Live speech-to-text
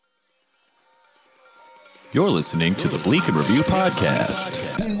You're listening to the Bleak and Review podcast.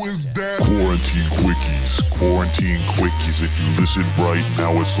 Who is that? Quarantine Quickies. If you listen right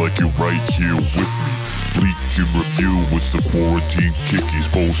now, it's like you're right here with me. Bleak and Review, it's the Quarantine Quickies.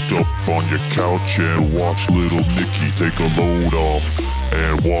 Post up on your couch and watch little Nicky take a load off.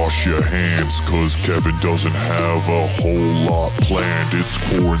 And wash your hands, cause Kevin doesn't have a whole lot planned. It's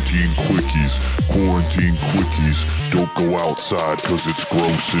Quarantine Quickies. Don't go outside, cause it's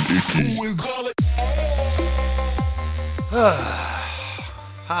gross and icky. Who is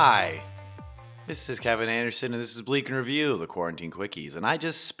Hi, this is Kevin Anderson, and this is Bleak and Review, the Quarantine Quickies, and I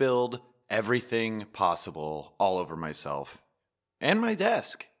just spilled everything possible all over myself, and my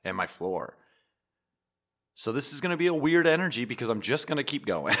desk, and my floor. So this is going to be a weird energy because I'm just going to keep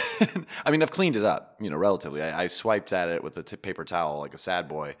going. I mean, I've cleaned it up, relatively. I swiped at it with a paper towel like a sad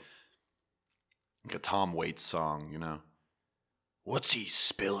boy, like a Tom Waits song, What's he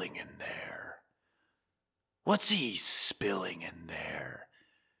spilling in there? What's he spilling in there?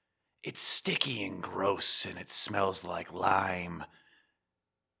 It's sticky and gross and it smells like lime.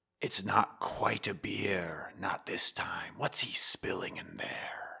 It's not quite a beer, not this time. What's he spilling in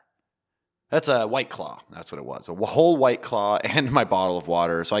there? That's a White Claw. That's what it was. A whole White Claw and my bottle of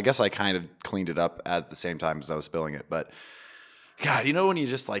water. So I guess I kind of cleaned it up at the same time as I was spilling it. But God, when you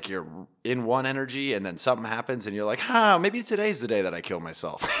just you're in one energy and then something happens and you're like, maybe today's the day that I kill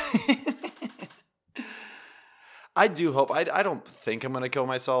myself. I do hope. I don't think I'm going to kill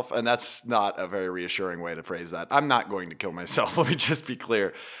myself, and that's not a very reassuring way to phrase that. I'm not going to kill myself, let me just be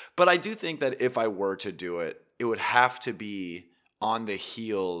clear. But I do think that if I were to do it, it would have to be on the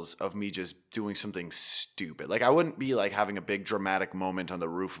heels of me just doing something stupid. I wouldn't be having a big dramatic moment on the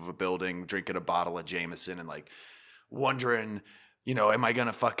roof of a building, drinking a bottle of Jameson and wondering, am I going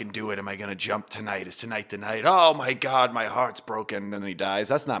to fucking do it? Am I going to jump tonight? Is tonight the night? Oh my God, my heart's broken. And then he dies.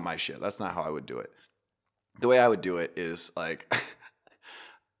 That's not my shit. That's not how I would do it. The way I would do it is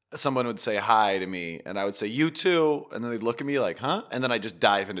someone would say hi to me and I would say, you too. And then they'd look at me like, huh? And then I just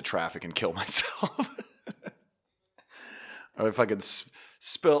dive into traffic and kill myself. Or if I could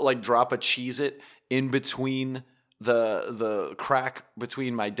drop a Cheez-It in between the crack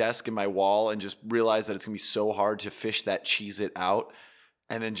between my desk and my wall and just realize that it's going to be so hard to fish that Cheez-It out.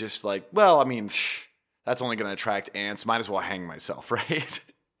 And then just that's only going to attract ants. Might as well hang myself, right?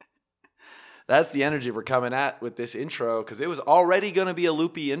 That's the energy we're coming at with this intro because it was already going to be a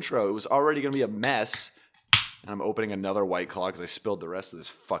loopy intro. It was already going to be a mess. And I'm opening another White Claw because I spilled the rest of this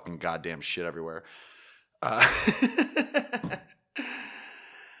fucking goddamn shit everywhere.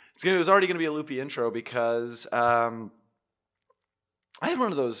 It was already going to be a loopy intro because I had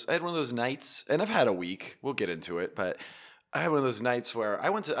one of those nights, and I've had a week. We'll get into it, but I had one of those nights where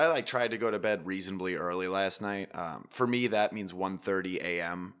I tried to go to bed reasonably early last night. For me, that means 1:30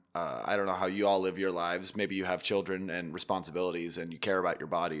 a.m. I don't know how you all live your lives. Maybe you have children and responsibilities and you care about your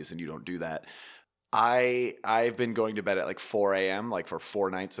bodies and you don't do that. I've been going to bed at 4 a.m. for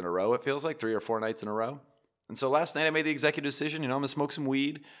 4 nights in a row. It feels like 3 or 4 nights in a row. And so last night I made the executive decision, I'm going to smoke some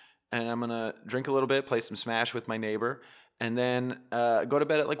weed and I'm going to drink a little bit, play some Smash with my neighbor, and then go to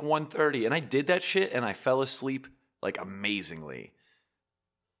bed at 1:30. And I did that shit and I fell asleep amazingly.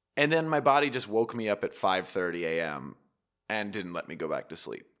 And then my body just woke me up at 5:30 a.m. and didn't let me go back to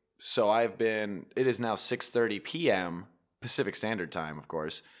sleep. So it is now 6:30 p.m. Pacific Standard Time, of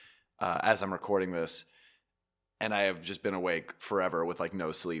course, as I'm recording this. And I have just been awake forever with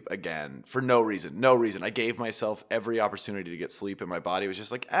no sleep again for no reason. I gave myself every opportunity to get sleep and my body was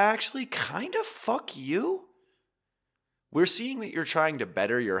just actually kind of fuck you. We're seeing that you're trying to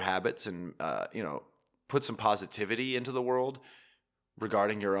better your habits and, put some positivity into the world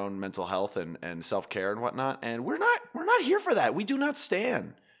regarding your own mental health and self-care and whatnot. And we're not here for that. We do not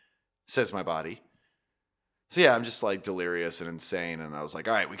stand, says my body. So yeah, I'm just delirious and insane. And I was like,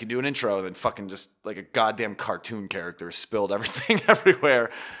 all right, we can do an intro. And then fucking just a goddamn cartoon character spilled everything everywhere.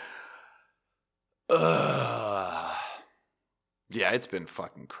 Yeah, it's been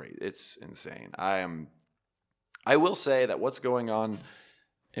fucking crazy. It's insane. I will say that what's going on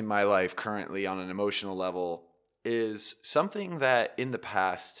in my life currently on an emotional level is something that in the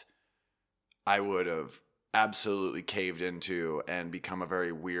past I would have absolutely caved into and become a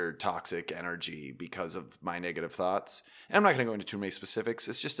very weird, toxic energy because of my negative thoughts. And I'm not going to go into too many specifics.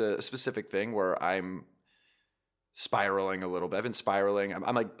 It's just a specific thing where I'm spiraling a little bit. I've been spiraling.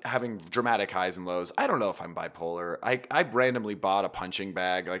 I'm having dramatic highs and lows. I don't know if I'm bipolar. I randomly bought a punching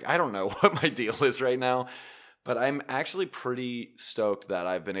bag. I don't know what my deal is right now, but I'm actually pretty stoked that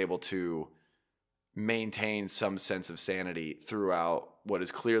I've been able to maintain some sense of sanity throughout what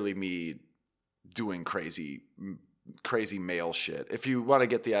is clearly me doing crazy crazy male shit. If you want to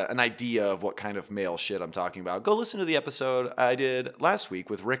get an idea of what kind of male shit I'm talking about, go listen to the episode I did last week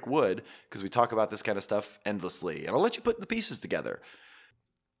with Rick Wood, because we talk about this kind of stuff endlessly, and I'll let you put the pieces together.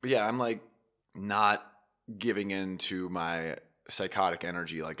 But yeah, I'm like not giving in to my psychotic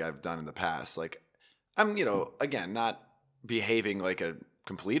energy like I've done in the past. Like I'm, again, not behaving like a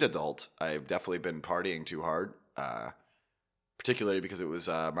complete adult. I've definitely been partying too hard, particularly because it was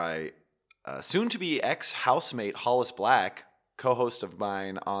my soon-to-be ex-housemate Hollis Black, co-host of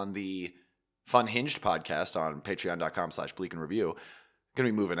mine on the Fun Hinged podcast on patreon.com/bleakanreview. Going to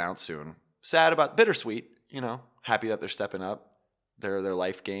be moving out soon. Sad about, bittersweet, happy that they're stepping up their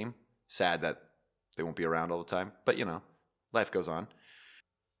life game. Sad that they won't be around all the time, but life goes on.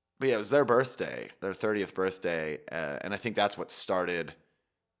 But yeah, it was their birthday, their 30th birthday, and I think that's what started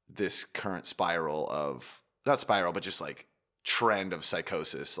this current spiral of, not spiral, but just like trend of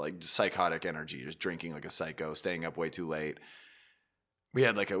psychosis, like psychotic energy, just drinking like a psycho, staying up way too late. We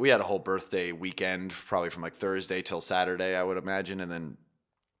had a whole birthday weekend, probably from like Thursday till Saturday, I would imagine, and then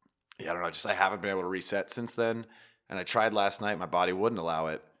I don't know, I haven't been able to reset since then. And I tried last night, my body wouldn't allow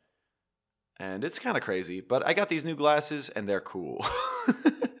it, and it's kind of crazy. But I got these new glasses, and they're cool.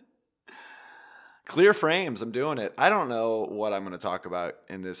 Clear frames, I'm doing it. I don't know what I'm going to talk about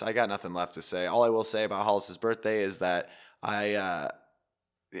in this. I got nothing left to say. All I will say about Hollis's birthday is that I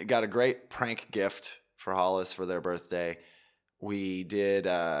got a great prank gift for Hollis for their birthday. We did,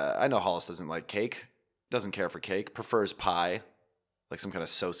 I know Hollis doesn't like cake, doesn't care for cake, prefers pie, like some kind of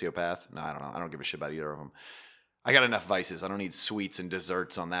sociopath. No, I don't know. I don't give a shit about either of them. I got enough vices. I don't need sweets and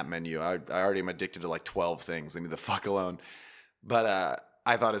desserts on that menu. I already am addicted to like 12 things. Leave me the fuck alone. But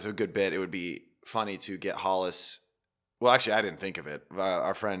I thought as a good bit, it would be funny to get Hollis. Well, actually, I didn't think of it.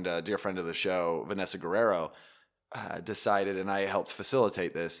 Our friend, dear friend of the show, Vanessa Guerrero, decided, and I helped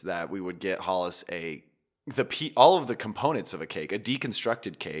facilitate this, that we would get Hollis all of the components of a cake, a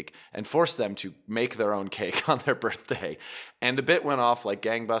deconstructed cake, and force them to make their own cake on their birthday. And the bit went off like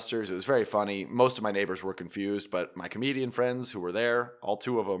gangbusters. It was very funny. Most of my neighbors were confused, but my comedian friends who were there, all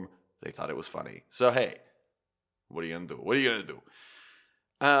two of them, they thought it was funny. So, hey, what are you going to do? What are you going to do?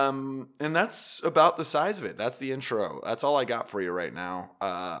 And that's about the size of it. That's the intro. That's all I got for you right now.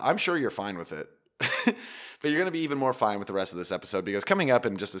 I'm sure you're fine with it. But you're going to be even more fine with the rest of this episode, because coming up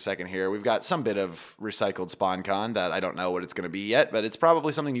in just a second here, we've got some bit of recycled SpawnCon that I don't know what it's going to be yet, but it's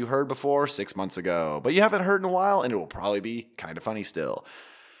probably something you heard before 6 months ago, but you haven't heard in a while, and it will probably be kind of funny still.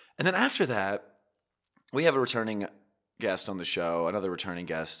 And then after that, we have a returning guest on the show, another returning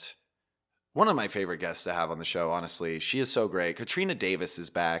guest. One of my favorite guests to have on the show, honestly. She is so great. Katrina Davis is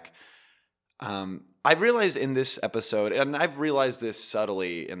back. I've realized in this episode, and I've realized this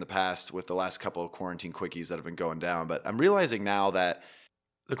subtly in the past with the last couple of quarantine quickies that have been going down, but I'm realizing now that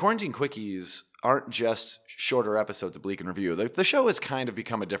the quarantine quickies aren't just shorter episodes of Bleak and Review. The show has kind of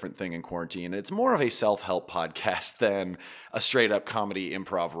become a different thing in quarantine. It's more of a self-help podcast than a straight-up comedy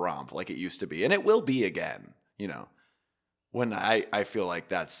improv romp like it used to be. And it will be again, when I feel like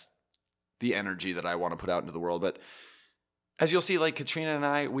that's the energy that I want to put out into the world. But as you'll see, like Katrina and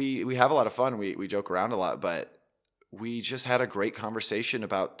I, we have a lot of fun. We joke around a lot, but we just had a great conversation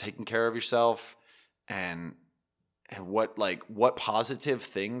about taking care of yourself and what positive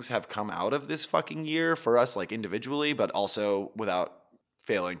things have come out of this fucking year for us, like individually, but also without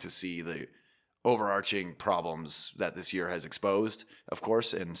failing to see the overarching problems that this year has exposed, of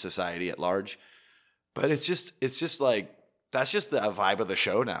course, in society at large. But it's just like, that's just the vibe of the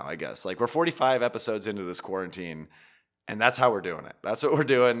show now, I guess. Like, we're 45 episodes into this quarantine, and that's how we're doing it. That's what we're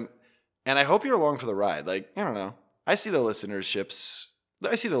doing. And I hope you're along for the ride. Like, I don't know. I see the listenerships.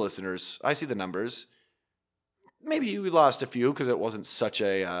 I see the listeners. I see the numbers. Maybe we lost a few because it wasn't such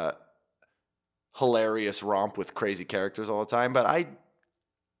a hilarious romp with crazy characters all the time. But I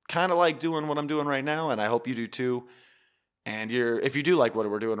kind of like doing what I'm doing right now, and I hope you do too. And if you do like what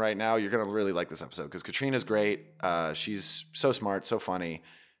we're doing right now, you're going to really like this episode because Katrina's great. She's so smart, so funny.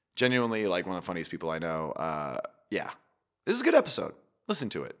 Genuinely, like, one of the funniest people I know. Yeah. This is a good episode. Listen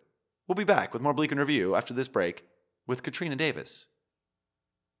to it. We'll be back with more Bleak and Review after this break with Katrina Davis.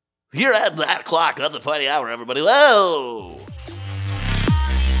 You're at that clock of the funny hour, everybody. Whoa!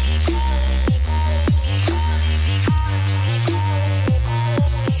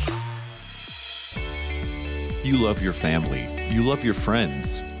 You love your family. You love your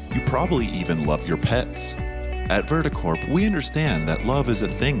friends. You probably even love your pets. At Verticorp, we understand that love is a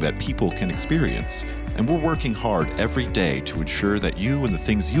thing that people can experience, and we're working hard every day to ensure that you and the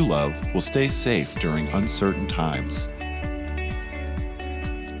things you love will stay safe during uncertain times.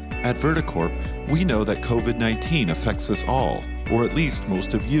 At Verticorp, we know that COVID-19 affects us all, or at least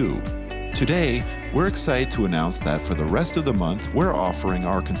most of you. Today, we're excited to announce that for the rest of the month, we're offering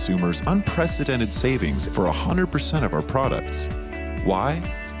our consumers unprecedented savings for 100% of our products. Why?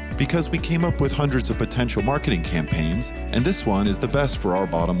 Because we came up with hundreds of potential marketing campaigns, and this one is the best for our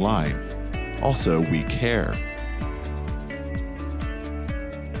bottom line. Also, we care.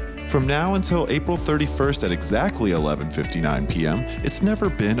 From now until April 31st at exactly 11:59 p.m., it's never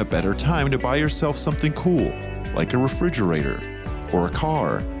been a better time to buy yourself something cool, like a refrigerator or a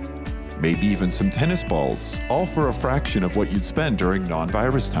car, maybe even some tennis balls, all for a fraction of what you'd spend during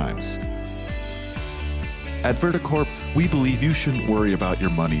non-virus times. At Verticorp, we believe you shouldn't worry about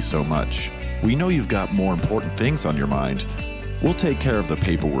your money so much. We know you've got more important things on your mind. We'll take care of the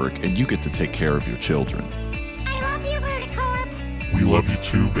paperwork, and you get to take care of your children. I love you, Verticorp. We love you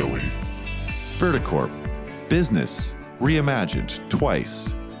too, Billy. Verticorp. Business. Reimagined.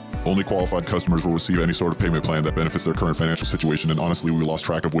 Twice. Only qualified customers will receive any sort of payment plan that benefits their current financial situation, and honestly, we lost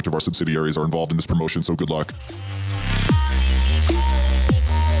track of which of our subsidiaries are involved in this promotion, so good luck.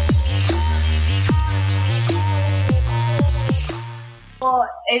 Well,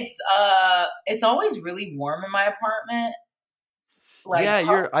 it's always really warm in my apartment. Like,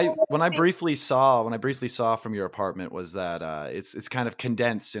 when I briefly saw from your apartment was that it's kind of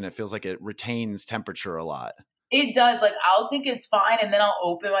condensed and it feels like it retains temperature a lot. It does. Like, I'll think it's fine, and then I'll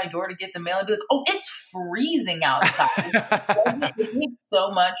open my door to get the mail and be like, "Oh, it's freezing outside." It takes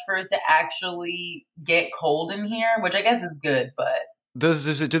so much for it to actually get cold in here, which I guess is good, but.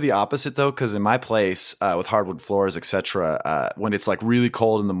 Does it do the opposite though? Because in my place with hardwood floors, etc., when it's like really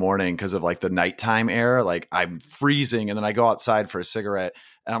cold in the morning because of like the nighttime air, like I'm freezing, and then I go outside for a cigarette,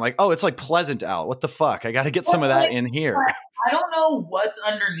 and I'm like, oh, it's like pleasant out. What the fuck? I got to get some of that in here. I don't know what's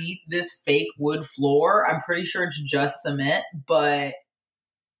underneath this fake wood floor. I'm pretty sure it's just cement, but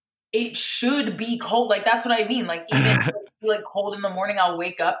it should be cold. Like, that's what I mean. Like, even if it's like cold in the morning, I'll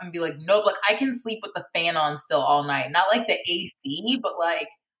wake up and be like, nope, like I can sleep with the fan on still all night. Not like the AC, but like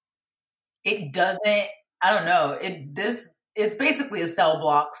it doesn't, I don't know. It's basically a cell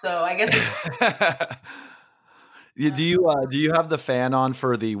block. So I guess do you have the fan on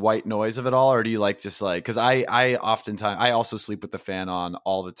for the white noise of it all, or do you like just like, because I oftentimes I also sleep with the fan on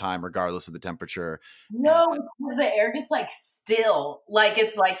all the time regardless of the temperature. No, because the air gets like still. Like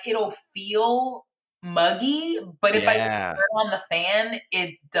it's like it'll feel muggy, but if I turn on the fan,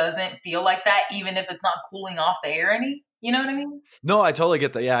 it doesn't feel like that, even if it's not cooling off the air any. You know what I mean? No, I totally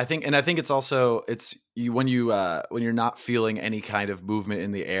get that. Yeah, I think it's also when you're not feeling any kind of movement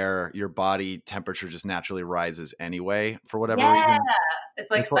in the air, your body temperature just naturally rises anyway for whatever reason.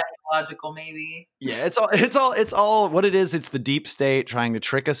 It's like psychological, maybe. Yeah, it's all what it is. It's the deep state trying to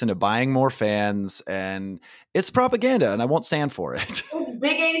trick us into buying more fans, and it's propaganda, and I won't stand for it.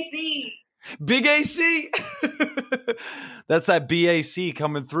 Big AC. Big AC. That's that BAC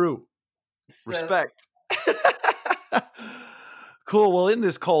coming through. Respect. Cool. Well, in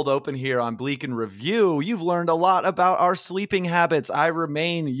this cold open here on Bleak and Review, you've learned a lot about our sleeping habits. I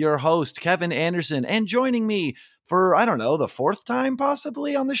remain your host, Kevin Anderson, and joining me for, I don't know, the fourth time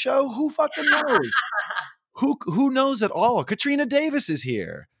possibly on the show. Who fucking knows? Who knows at all? Katrina Davis is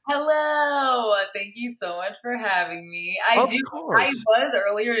here. Hello. Thank you so much for having me. Of I course. was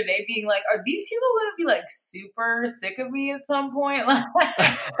earlier today being like, are these people going to be like super sick of me at some point?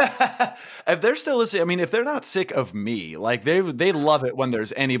 If they're still listening, I mean, if they're not sick of me, like they love it when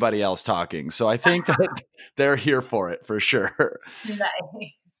there's anybody else talking. So I think that they're here for it for sure.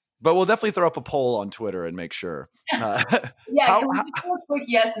 Nice. But we'll definitely throw up a poll on Twitter and make sure. Yeah, can we do a quick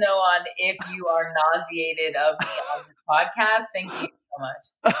yes, no on if you are nauseated of me on this podcast? Thank you so much.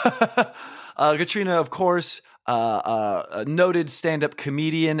 Katrina, of course, a noted stand-up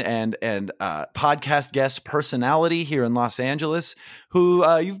comedian and podcast guest personality here in Los Angeles, who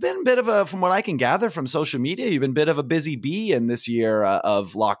you've been a bit of a, from what I can gather from social media, you've been a bit of a busy bee in this year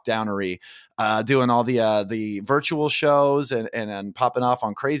of lockdownery, doing all the virtual shows and popping off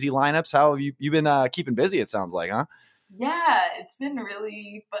on crazy lineups. How have you been keeping busy, it sounds like, huh? Yeah, it's been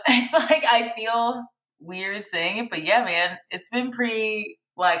really fun. It's like I feel weird saying it, but yeah, man, it's been pretty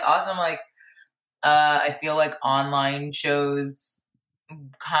like awesome. Like I feel like online shows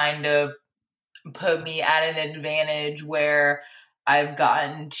kind of put me at an advantage where I've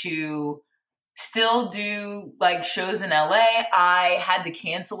gotten to still do like shows in LA. I had to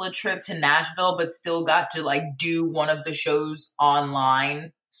cancel a trip to Nashville, but still got to like do one of the shows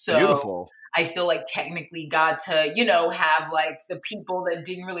online. So Beautiful. I still like technically got to, you know, have like the people that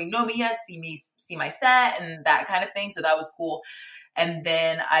didn't really know me yet see my set and that kind of thing. So that was cool. And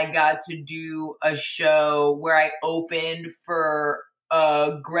then I got to do a show where I opened for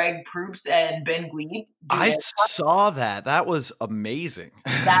Greg Proops and Ben Glebe. I saw that. That was amazing.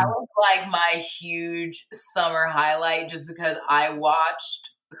 That was like my huge summer highlight, just because I watched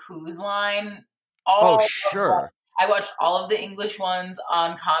Who's Line. Sure. I watched all of the English ones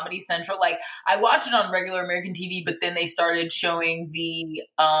on Comedy Central. Like, I watched it on regular American TV, but then they started showing the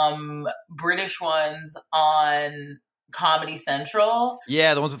British ones on Comedy Central.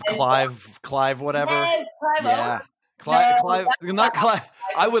 Yeah, the ones with Clive, whatever. Yes, Clive Yeah. Owen. Clive, not Clive.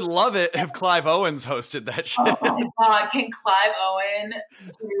 I would love it if Clive Owens hosted that shit. Oh my God, can Clive Owen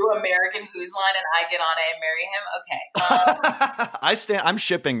do American Who's Line and I get on it and marry him? Okay. I'm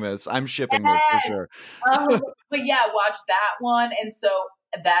shipping this. I'm shipping this for sure. But yeah, watch that one. And so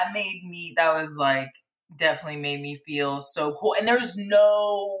that was like, definitely made me feel so cool. And there's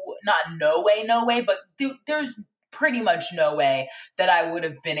no way, but there's pretty much no way that I would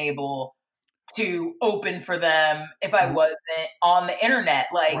have been able to open for them if I wasn't on the internet.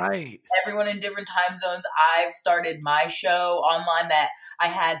 Like, right. Everyone in different time zones. I've started my show online that I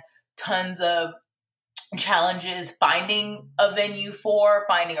had tons of challenges finding a venue for,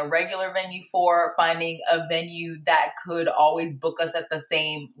 finding a regular venue for, finding a venue that could always book us at the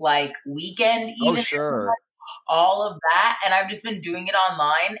same like weekend, even. Oh, sure. All of that. And I've just been doing it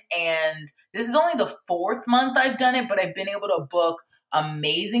online. And this is only the 4th month I've done it, but I've been able to book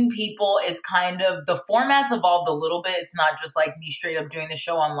amazing people. It's kind of, the format's evolved a little bit. It's not just like me straight up doing the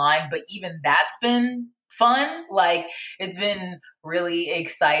show online, but even that's been fun. Like, it's been really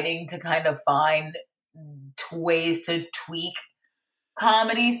exciting to kind of find ways to tweak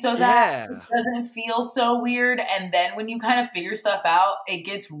comedy so that it doesn't feel so weird. And then when you kind of figure stuff out, it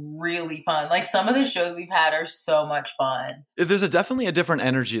gets really fun. Like, some of the shows we've had are so much fun. There's definitely a different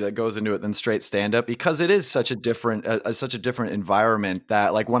energy that goes into it than straight stand-up, because it is such a different environment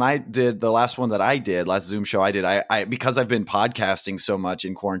that, like, when I did the last one that I did, last Zoom show I did, I because I've been podcasting so much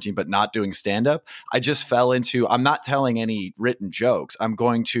in quarantine but not doing stand-up, I just fell into, I'm not telling any written jokes. I'm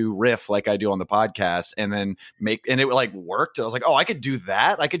going to riff like I do on the podcast and then and it like worked. I was like, oh, I could do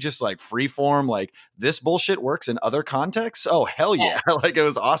that. I could just like freeform, like, this bullshit works in other contexts. Oh, hell yeah. Like, it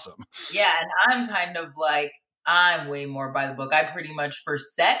was awesome. Yeah. And I'm kind of like, I'm way more by the book. I pretty much, for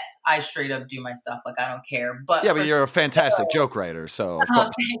sets, I straight up do my stuff. Like, I don't care. But yeah, but you're a fantastic joke writer, so of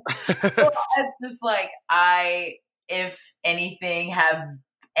course. Well, it's just like, I, if anything, have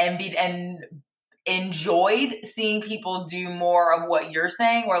envied and enjoyed seeing people do more of what you're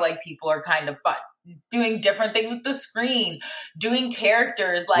saying, where like people are kind of doing different things with the screen, doing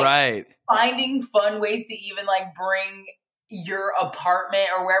characters, like finding fun ways to even like bring your apartment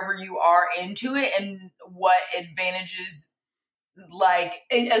or wherever you are into it, and what advantages, like,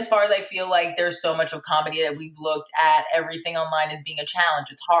 as far as I feel like there's so much of comedy that we've looked at everything online as being a challenge.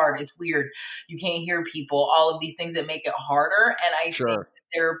 It's hard. It's weird. You can't hear people, all of these things that make it harder. And I think that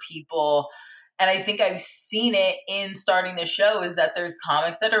there are people, and I think I've seen it in starting the show, is that there's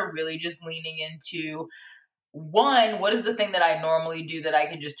comics that are really just leaning into, one, what is the thing that I normally do that I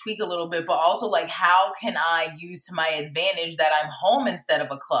can just tweak a little bit, but also like, how can I use to my advantage that I'm home instead of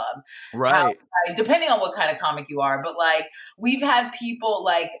a club? Right. Depending on what kind of comic you are. But like, we've had people,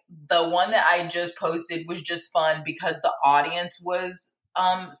 like, the one that I just posted was just fun because the audience was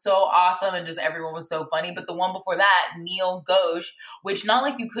so awesome and just everyone was so funny. But the one before that, Neil Ghosh, which, not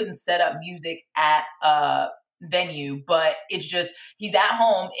like you couldn't set up music at venue, but it's just, he's at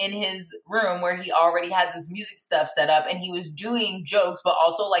home in his room where he already has his music stuff set up, and he was doing jokes but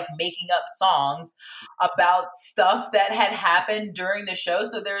also like making up songs about stuff that had happened during the show.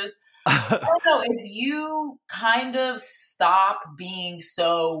 So there's I don't know, if you kind of stop being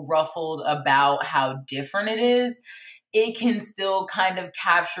so ruffled about how different it is, it can still kind of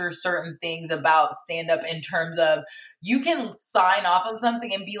capture certain things about stand-up, in terms of, you can sign off of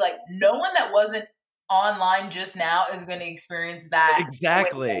something and be like, no one that wasn't online just now is going to experience that.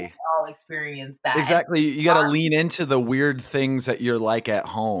 Exactly. All experience that. Exactly. You got to lean into the weird things that you're like at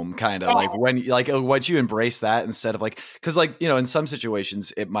home, kind of like when, like, once you embrace that, instead of like, because like, you know, in some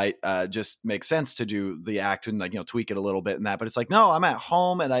situations it might just make sense to do the act and like, you know, tweak it a little bit and that, but it's like, no, I'm at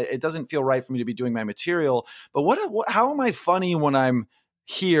home and it doesn't feel right for me to be doing my material. But how am I funny when I'm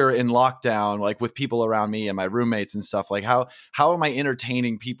here in lockdown, like with people around me and my roommates and stuff? Like, how am I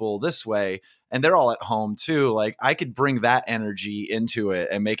entertaining people this way? And they're all at home too. Like, I could bring that energy into it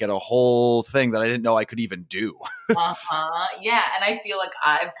and make it a whole thing that I didn't know I could even do. Yeah. And I feel like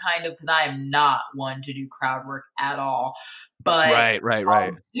I've kind of, because I am not one to do crowd work at all, but right.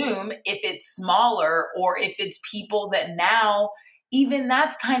 on Zoom, if it's smaller, or if it's people that now, even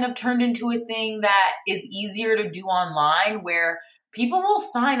that's kind of turned into a thing that is easier to do online, where people will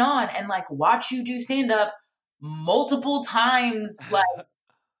sign on and like watch you do stand up multiple times, like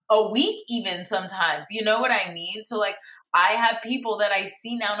a week even sometimes. You know what I mean? So like I have people that I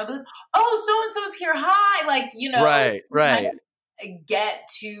see now and I'll be like, oh, so-and-so's here. Hi. Like, Right, right. I get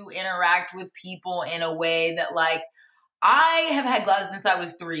to interact with people in a way that like I have had glasses since I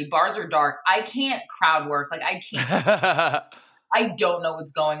was 3. Bars are dark. I can't crowd work. Like I can't. I don't know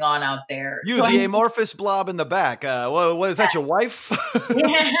what's going on out there. You, So the amorphous blob in the back. What is that, your wife?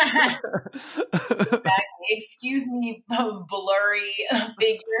 Exactly. Excuse me, blurry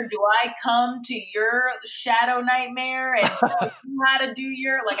figure. Do I come to your shadow nightmare and tell you how to do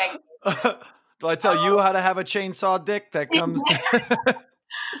your Do I tell you how to have a chainsaw dick that comes to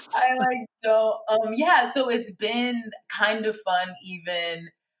I like don't yeah, so it's been kind of fun even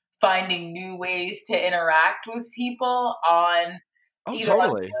finding new ways to interact with people on Oh, either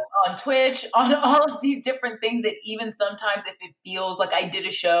totally. on Twitch, on all of these different things that even sometimes if it feels like I did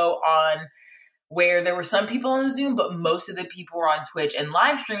a show on where there were some people on Zoom, but most of the people were on Twitch and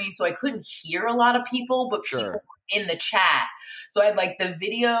live streaming, so I couldn't hear a lot of people, but people Sure. were in the chat. So I had like the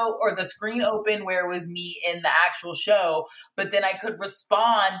video or the screen open where it was me in the actual show, but then I could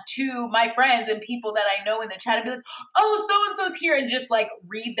respond to my friends and people that I know in the chat and be like, oh, so-and-so's here, and just like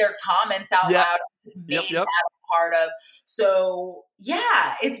read their comments out Yeah. loud. Just made Yep. that a part of. So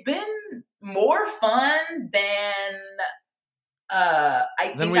yeah, it's been more fun than I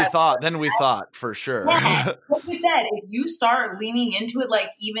think Than we thought, for sure. yeah, like you said, if you start leaning into it, like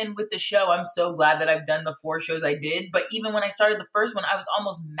even with the show, I'm so glad that I've done the 4 shows I did. But even when I started the first one, I was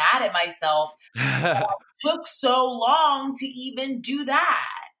almost mad at myself. It took so long to even do that.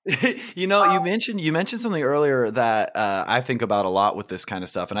 You mentioned something earlier that I think about a lot with this kind of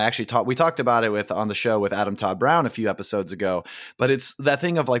stuff, and I actually we talked about it on the show with Adam Todd Brown a few episodes ago. But it's that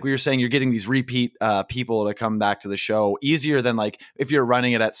thing of like we were saying, you're getting these repeat people to come back to the show easier than like if you're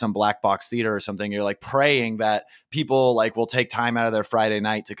running it at some black box theater or something. You're like praying that people like will take time out of their Friday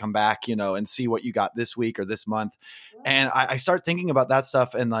night to come back, and see what you got this week or this month. And I start thinking about that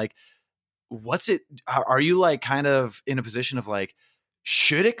stuff and like, are you like kind of in a position of like,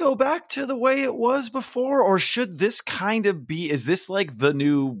 should it go back to the way it was before, or should this kind of is this like the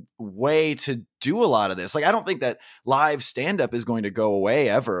new way to do a lot of this? Like, I don't think that live stand-up is going to go away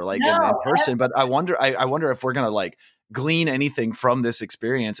ever, like in person, but I wonder if we're going to like glean anything from this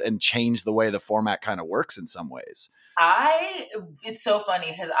experience and change the way the format kind of works in some ways. It's so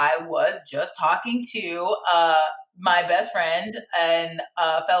funny because I was just talking to my best friend and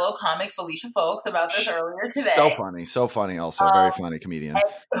fellow comic Felicia Folks about this earlier today. So funny also. Very funny comedian.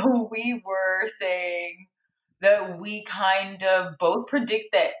 We were saying that we kind of both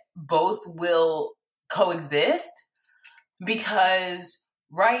predict that both will coexist because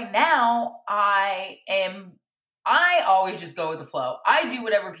right now I always just go with the flow. I do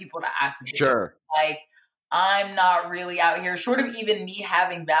whatever people ask me to do. Like, I'm not really out here, short of even me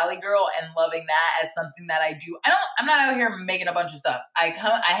having Valley Girl and loving that as something that I do. I'm not out here making a bunch of stuff. I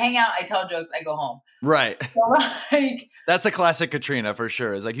hang out, I tell jokes, I go home. Right. So like, that's a classic Katrina for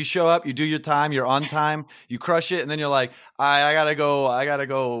sure. It's like you show up, you do your time, you're on time, you crush it, and then you're like, I gotta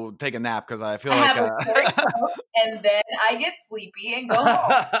go take a nap because I feel and then I get sleepy and go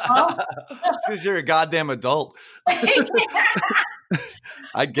home. It's because you're a goddamn adult.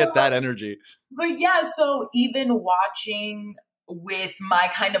 I get that energy. But yeah, so even watching with my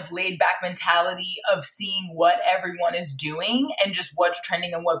kind of laid back mentality of seeing what everyone is doing and just what's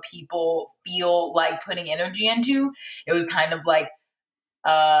trending and what people feel like putting energy into, it was kind of like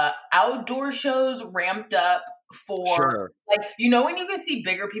outdoor shows ramped up for like, when you can see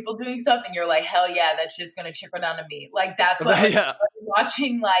bigger people doing stuff and you're like, hell yeah, that shit's gonna trickle down to me. Like that's what I was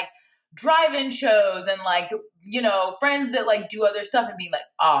watching, like drive-in shows and like, friends that like do other stuff and being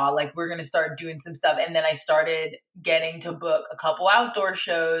like, like we're going to start doing some stuff. And then I started getting to book a couple outdoor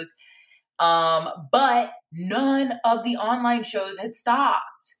shows. But none of the online shows had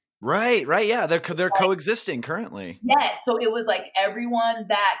stopped. Right. Yeah. They're coexisting currently. Yes. So it was like everyone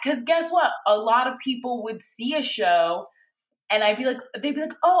cause guess what? A lot of people would see a show and they'd be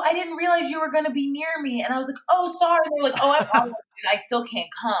like, oh, I didn't realize you were going to be near me. And I was like, oh, sorry. And they were like, oh, I still can't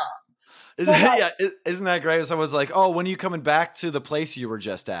come. Isn't that great? Someone was like, oh, when are you coming back to the place you were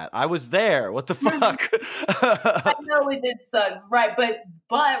just at? I was there. What the fuck? I know it sucks. Right. But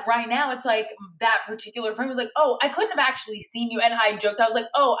right now it's like that particular friend was like, oh, I couldn't have actually seen you. And I joked. I was like,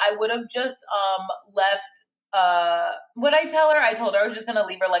 oh, I would have just left. What I tell her? I told her I was just going to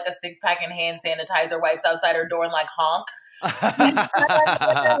leave her like a 6-pack and hand sanitizer wipes outside her door and like honk. Like,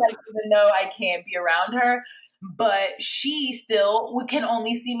 even though I can't be around her. But she still can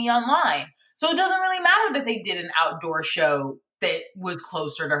only see me online. So it doesn't really matter that they did an outdoor show that was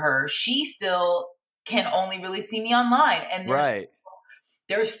closer to her. She still can only really see me online. And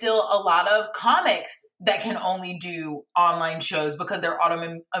there's still a lot of comics that can only do online shows because they're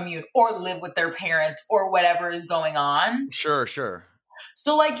autoimmune or live with their parents or whatever is going on. Sure.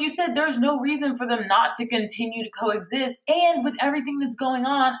 So like you said, there's no reason for them not to continue to coexist. And with everything that's going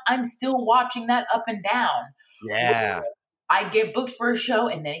on, I'm still watching that up and down. Yeah. I get booked for a show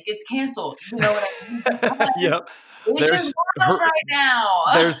and then it gets canceled. You know what I mean? Yep. There's right now.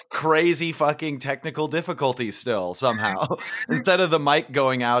 There's crazy fucking technical difficulties still somehow. Instead of the mic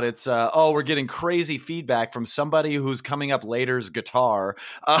going out, it's we're getting crazy feedback from somebody who's coming up later's guitar.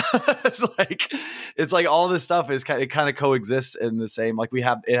 It's like all this stuff is kind of coexists in the same. Like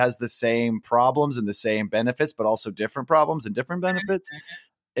it has the same problems and the same benefits, but also different problems and different benefits.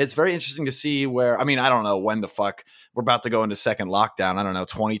 It's very interesting to see where, I mean, I don't know when the fuck we're about to go into second lockdown. I don't know,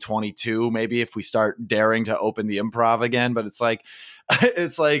 2022, maybe if we start daring to open the Improv again, but it's like,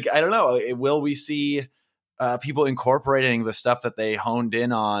 I don't know. Will we see people incorporating the stuff that they honed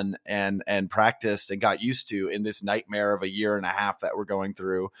in on and practiced and got used to in this nightmare of a year and a half that we're going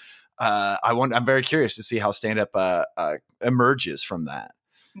through? I'm very curious to see how stand-up emerges from that.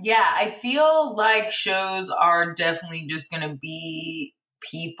 Yeah, I feel like shows are definitely just going to be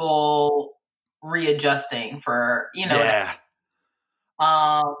people readjusting for, Yeah.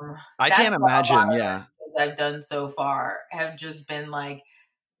 I can't imagine. Yeah. I've done so far have just been like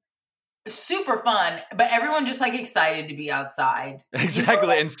super fun, but everyone just like excited to be outside.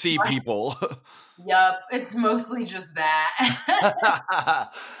 Exactly. And see people. Yup. It's mostly just that.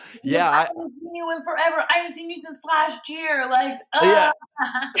 Yeah. I haven't seen you in forever. I haven't seen you since last year. Like, yeah.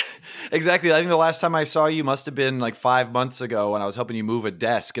 Exactly. I think the last time I saw you must have been like 5 months ago when I was helping you move a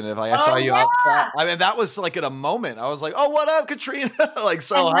desk. And if I saw you outside, I mean, that was like at a moment. I was like, oh, what up, Katrina? Like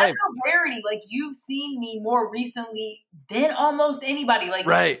so hyped. That's a rarity. Like you've seen me more recently than almost anybody. Like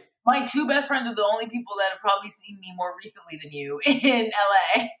right. My two best friends are the only people that have probably seen me more recently than you in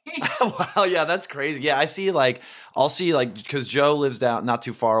LA. Wow, yeah, that's crazy. Yeah, I'll see because Joe lives down not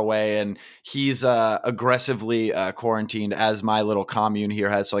too far away, and he's aggressively quarantined as my little commune here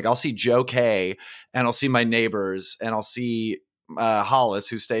has. So like, I'll see Joe K, and I'll see my neighbors, and I'll see Hollis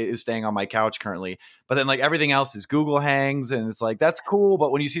who's staying on my couch currently. But then like everything else is Google Hangs, and it's like that's cool.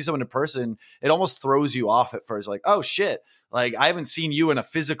 But when you see someone in person, it almost throws you off at first. Like, oh shit. Like, I haven't seen you in the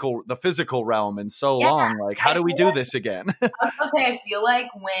physical realm in so long. Like, how do we do this again? I was gonna say, I feel like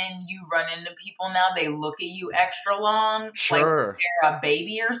when you run into people now, they look at you extra long. Sure. Like they're a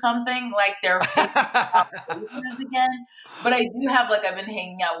baby or something. Like they're again. But I do have, I've been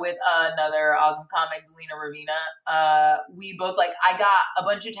hanging out with another awesome comic, Lena Ravina. We both, I got a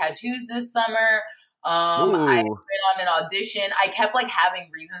bunch of tattoos this summer. I've been on an audition. I kept having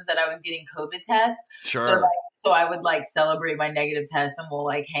reasons that I was getting COVID tests. Sure. So I would celebrate my negative test and we'll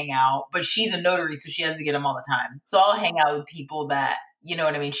hang out. But she's a notary, so she has to get them all the time. So I'll hang out with people that, you know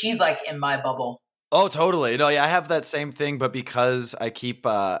what I mean? She's in my bubble. Oh, totally. No, yeah, I have that same thing, but because I keep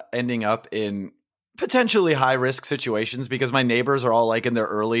ending up in potentially high risk situations because my neighbors are all in their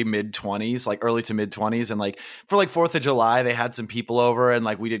early to mid 20s. And for 4th of July, they had some people over and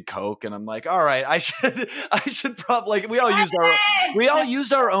we did Coke and I'm like, all right, I should probably we all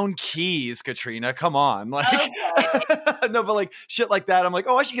used our own keys, Katrina. Come on. Okay. No, but shit like that. I'm like,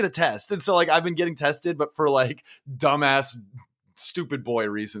 oh, I should get a test. And so I've been getting tested, but for dumbass stupid boy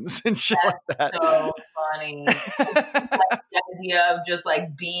reasons and shit like that. So funny. The idea of just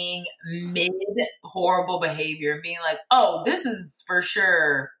being mid horrible behavior and being oh, this is for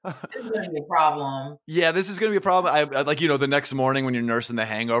sure. This is going to be a problem. Yeah, this is going to be a problem. I the next morning when you're nursing the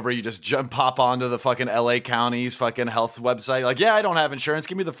hangover, you just pop onto the fucking LA County's fucking health website. Yeah, I don't have insurance.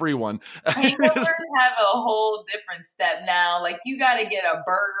 Give me the free one. Hangovers have a whole different step now. You got to get a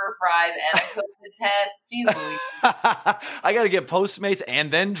burger, fries, and a COVID test. Jesus. I got to get Postmates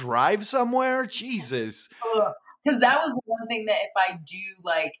and then drive somewhere? Jesus. Because that was one thing that if I do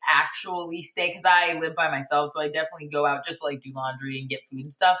actually stay, because I live by myself, so I definitely go out just to do laundry and get food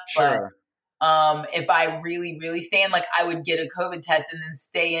and stuff. Sure. But if I really, really stay in, I would get a COVID test and then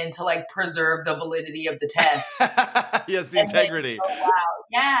stay in to preserve the validity of the test. Yes, the integrity. Then, oh, wow.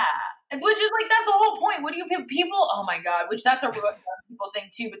 Yeah. Which is that's the whole point. What do you people? Oh my God. Which that's a real people thing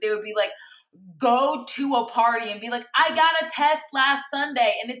too. But they would be go to a party and be I got a test last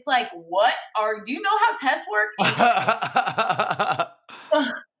Sunday. And it's what? Do you know how tests work?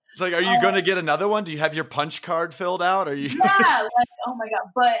 like, are you going to get another one? Do you have your punch card filled out? Are you? Yeah, like, oh my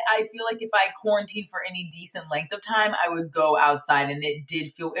God. But I feel like if I quarantined for any decent length of time, I would go outside, and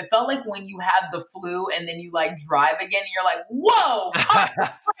it felt like when you have the flu and then you like drive again and you're like, whoa,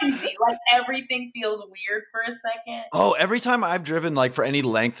 crazy. Like everything feels weird for a second. Oh, every time I've driven like for any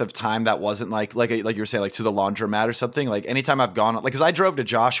length of time that wasn't like you were saying, like to the laundromat or something, like anytime I've gone, like, because I drove to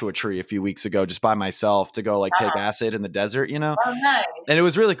Joshua Tree a few weeks ago just by myself to go like take acid in the desert, you know? Oh, nice. And it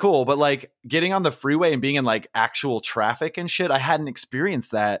was really cool. But like getting on the freeway and being in like actual traffic and shit, I hadn't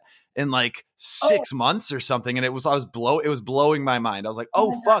experienced that in like 6 months or something. And it was blowing my mind. I was like,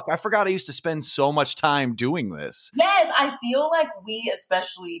 oh fuck, I forgot I used to spend so much time doing this. Yes, I feel like we,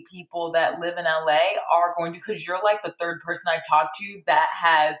 especially people that live in LA, are going to, because you're like the third person I've talked to that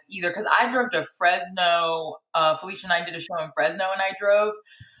has either, because I drove to Fresno, Felicia and I did a show in Fresno and I drove,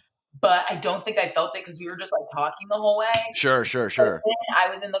 but I don't think I felt it because we were just like talking the whole way. Sure. But then I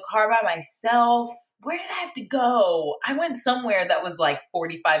was in the car by myself. Where did I have to go? I went somewhere that was like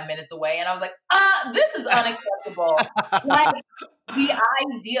 45 minutes away, and I was like, this is unacceptable. Like the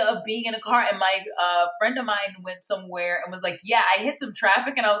idea of being in a car, and my friend of mine went somewhere and was like, yeah, I hit some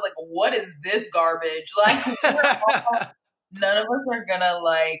traffic, and I was like, what is this garbage? Like, none of us are gonna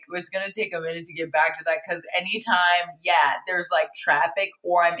it's gonna take a minute to get back to that, because anytime, there's like traffic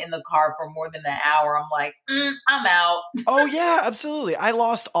or I'm in the car for more than an hour, I'm like, I'm out. Oh yeah, absolutely. I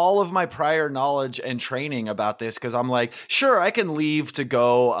lost all of my prior knowledge and training about this because I'm like, sure, I can leave to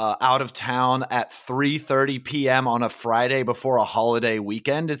go out of town at 3:30 p.m. on a Friday before a holiday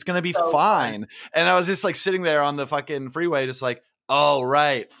weekend. It's gonna be fine. And I was just like sitting there on the fucking freeway, just like, oh,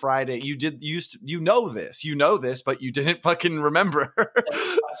 right. Friday. You know this, but you didn't fucking remember.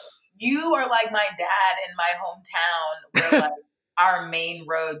 You are like my dad in my hometown, where like our main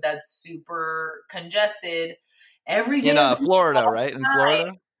road that's super congested every day. In Florida, right? In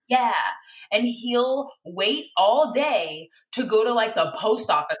Florida? Yeah. And he'll wait all day to go to like the post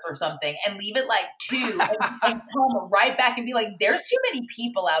office or something and leave it like 2 and come right back and be like, there's too many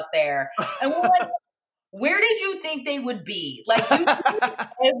people out there. And we're like, where did you think they would be? Like, you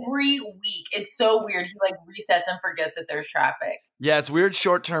every week. It's so weird. He like resets and forgets that there's traffic. Yeah, it's weird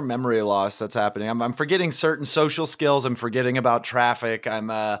short-term memory loss that's happening. I'm forgetting certain social skills. I'm forgetting about traffic.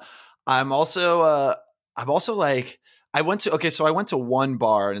 I'm also like, I went to one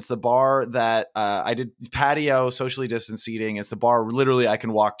bar, and it's the bar that I did patio, socially distanced seating. It's the bar literally I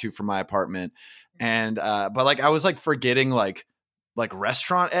can walk to from my apartment. And but like I was like forgetting like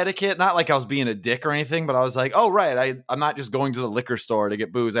restaurant etiquette, not like I was being a dick or anything, but I was like, oh right, I'm not just going to the liquor store to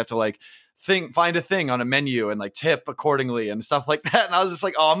get booze. I have to like find a thing on a menu and like tip accordingly and stuff like that. And I was just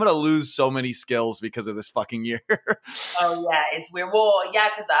like, oh, I'm gonna lose so many skills because of this fucking year. Oh yeah, it's weird. Well, yeah,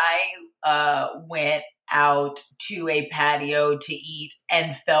 because I went out to a patio to eat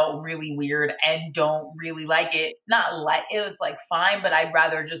and felt really weird and don't really like it. Not like it was like fine, but I'd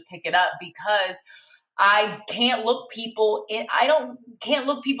rather just pick it up because I can't look people in. Can't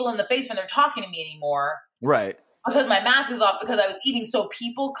look people in the face when they're talking to me anymore. Right. Because my mask is off because I was eating. So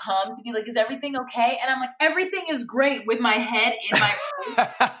people come to be like, is everything okay? And I'm like, everything is great with my head in my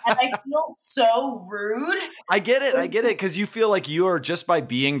face. And I feel so rude. I get it. Because you feel like you are, just by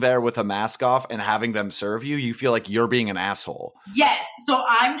being there with a mask off and having them serve you, you feel like you're being an asshole. Yes. So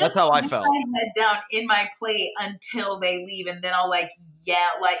I'm just that's how I felt. My head down in my plate until they leave. And then I'll like,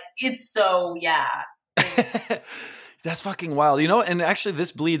 it's so, That's fucking wild, you know. And actually,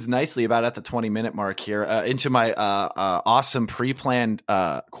 this bleeds nicely about at the 20-minute mark here into my awesome pre-planned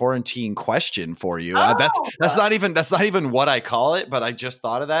quarantine question for you. That's not even what I call it, but I just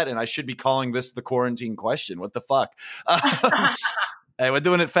thought of that, and I should be calling this the quarantine question. What the fuck? Hey, we're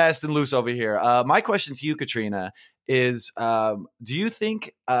doing it fast and loose over here. My question to you, Katrina, is: do you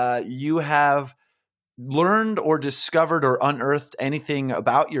think you have learned or discovered or unearthed anything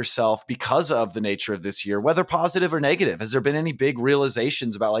about yourself because of the nature of this year, whether positive or negative? Has there been any big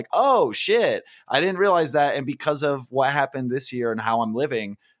realizations about like, oh shit, I didn't realize that, and because of what happened this year and how I'm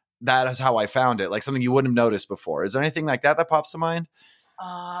living, that is how I found it? Like something you wouldn't have noticed before. Is there anything like that pops to mind?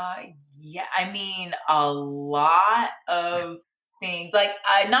 Yeah, I mean, a lot of things. Like,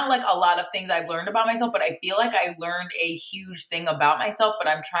 not like a lot of things I've learned about myself, but I feel like I learned a huge thing about myself, but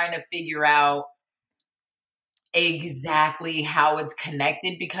I'm trying to figure out exactly how it's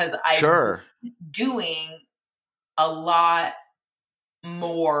connected because I'm doing a lot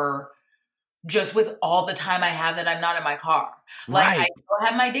more just with all the time I have that I'm not in my car. Like I still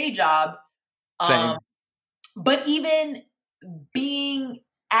have my day job. Same. But even being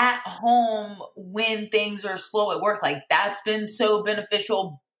at home when things are slow at work, like that's been so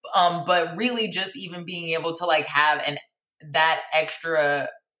beneficial. But really just even being able to like have that extra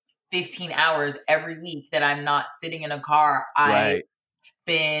 15 hours every week that I'm not sitting in a car. I've Right.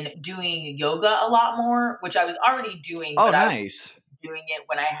 been doing yoga a lot more, which I was already doing, Oh, but I was nice. doing it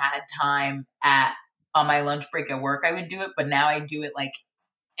when I had time on my lunch break at work. I would do it, but now I do it like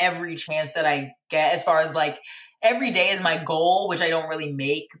every chance that I get, as far as like every day is my goal, which I don't really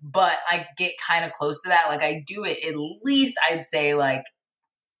make, but I get kind of close to that. Like I do it at least, I'd say like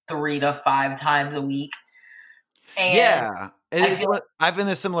 3 to 5 times a week. And Yeah. It I is. feel like- I've been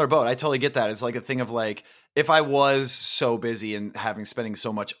in a similar boat. I totally get that. It's like a thing of like, if I was so busy and spending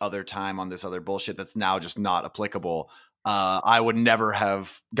so much other time on this other bullshit that's now just not applicable, I would never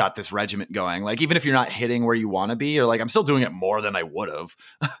have got this regiment going. Like, even if you're not hitting where you want to be, or like, I'm still doing it more than I would have.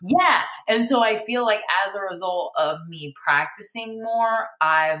 Yeah. And so I feel like as a result of me practicing more,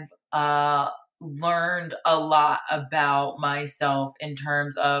 I've learned a lot about myself in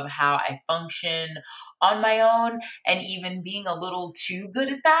terms of how I function on my own, and even being a little too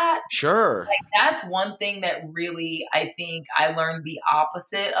good at that. Sure. Like that's one thing that really, I think I learned the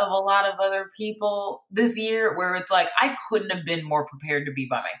opposite of a lot of other people this year, where it's like I couldn't have been more prepared to be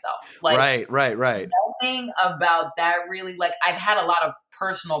by myself. Like Right. nothing about that really, like I've had a lot of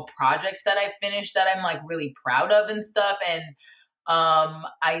personal projects that I finished that I'm like really proud of and stuff, and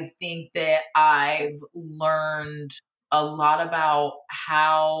I think that I've learned a lot about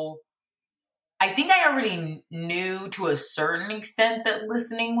how I think I already knew to a certain extent that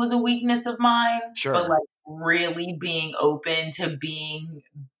listening was a weakness of mine. Sure. But like really being open to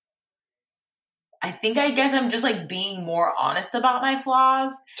I guess I'm just like being more honest about my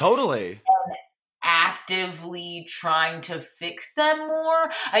flaws, Totally. actively trying to fix them more.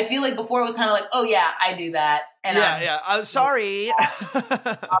 I feel like before it was kind of like, oh yeah, I do that. And I'm sorry.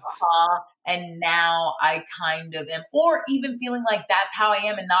 and now I kind of am, or even feeling like that's how I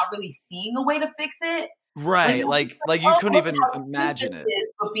am and not really seeing a way to fix it. Right. Like you Oh, couldn't look even how cute imagine this it. is,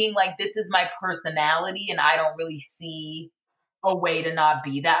 but being like, this is my personality and I don't really see a way to not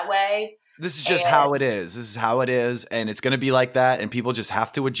be that way. This is just how it is. This is how it is. And it's going to be like that. And people just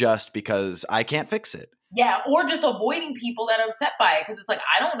have to adjust because I can't fix it. Yeah. Or just avoiding people that are upset by it. Cause it's like,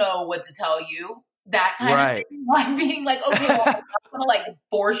 I don't know what to tell you. That kind of thing. Like being like, okay, well, I'm not gonna like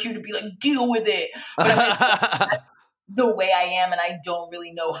force you to be like, deal with it. But I'm like, that's the way I am. And I don't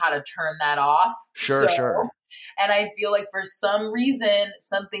really know how to turn that off. Sure. And I feel like for some reason,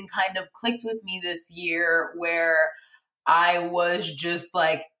 something kind of clicked with me this year where I was just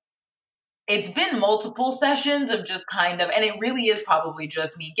like, it's been multiple sessions of just kind of, and it really is probably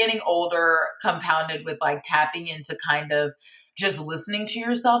just me getting older, compounded with like tapping into kind of just listening to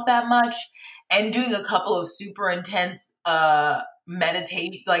yourself that much and doing a couple of super intense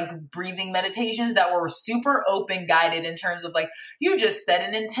meditate, like breathing meditations that were super open guided in terms of like, you just set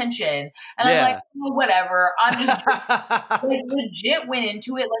an intention. And I'm like, well, whatever. I'm just like legit went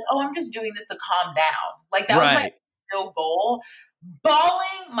into it like, oh, I'm just doing this to calm down. Like that was my real goal.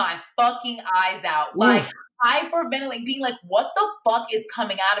 Bawling my fucking eyes out. Like hyperventilating, being like, what the fuck is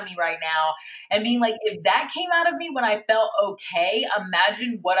coming out of me right now? And being like, if that came out of me when I felt okay,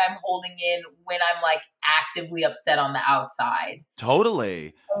 imagine what I'm holding in when I'm like actively upset on the outside.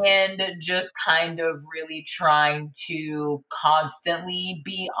 Totally. And just kind of really trying to constantly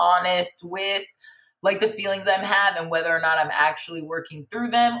be honest with like the feelings I'm having, whether or not I'm actually working through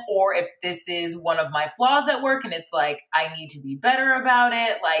them, or if this is one of my flaws at work and it's like, I need to be better about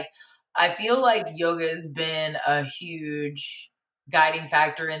it. Like, I feel like yoga has been a huge guiding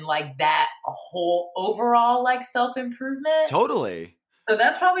factor in like that whole overall like self-improvement. Totally. So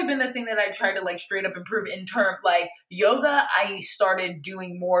that's probably been the thing that I tried to like straight up improve in term like yoga. I started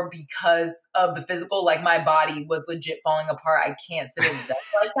doing more because of the physical, like my body was legit falling apart. I can't sit at a desk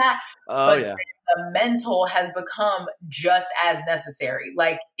like that. Oh, but yeah. The mental has become just as necessary.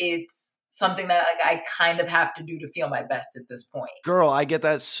 Like it's something that like I kind of have to do to feel my best at this point. Girl, I get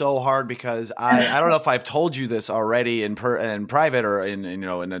that so hard because I don't know if I've told you this already in private or in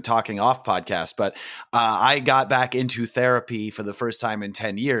a Talking Off podcast, but I got back into therapy for the first time in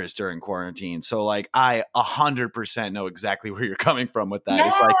 10 years during quarantine. So like I 100% know exactly where you're coming from with that.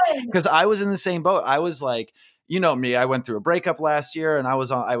 Yes. It's like, because I was in the same boat. I was like, you know me, I went through a breakup last year and I had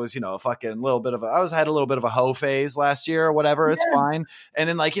a little bit of a hoe phase last year or whatever. It's fine. And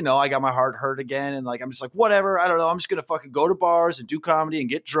then like, I got my heart hurt again. And like, I'm just like, whatever. I don't know. I'm just going to fucking go to bars and do comedy and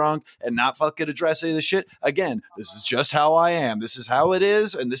get drunk and not fucking address any of this shit. Again, this is just how I am. This is how it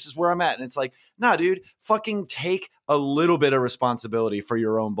is. And this is where I'm at. And it's like, nah, dude, fucking take a little bit of responsibility for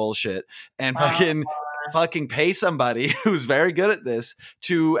your own bullshit and fucking pay somebody who's very good at this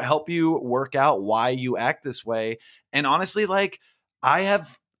to help you work out why you act this way. And honestly, like I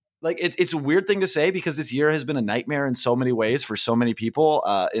have like it's a weird thing to say because this year has been a nightmare in so many ways for so many people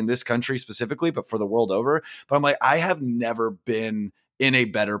in this country specifically, but for the world over. But I'm like, I have never been in a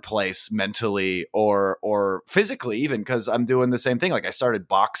better place mentally or physically, even because I'm doing the same thing. Like I started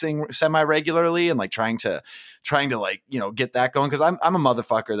boxing semi-regularly and like trying to like, you know, get that going. Cause I'm a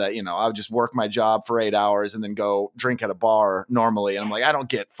motherfucker that, you know, I would just work my job for 8 hours and then go drink at a bar normally. And I'm like, I don't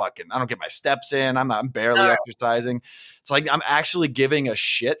get my steps in. I'm barely exercising. It's like, I'm actually giving a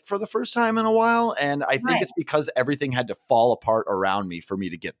shit for the first time in a while. And I think it's because everything had to fall apart around me for me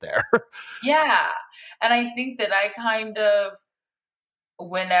to get there. Yeah. And I think that I kind of,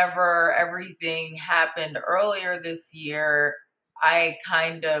 whenever everything happened earlier this year, I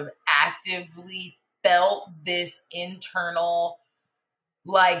kind of actively felt this internal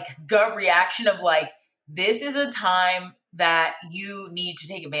like gut reaction of like, this is a time that you need to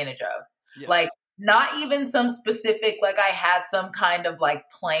take advantage of. Yeah. Like not even some specific, like I had some kind of like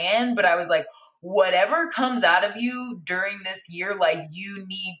plan, but I was like, whatever comes out of you during this year, like you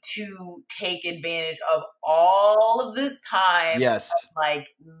need to take advantage of all of this time. Yes. And, like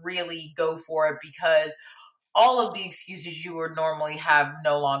really go for it because all of the excuses you would normally have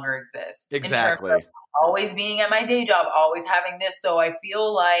no longer exist. Exactly. Always being at my day job, always having this. So I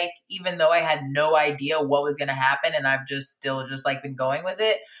feel like even though I had no idea what was going to happen and I've just still just like been going with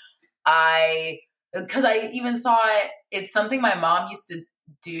it, because I even saw it, it's something my mom used to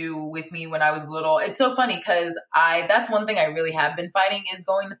do with me when I was little. It's so funny because that's one thing I really have been fighting is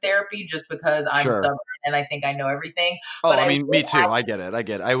going to therapy just because I'm stubborn and I think I know everything. Oh, but I mean, me too. I get it.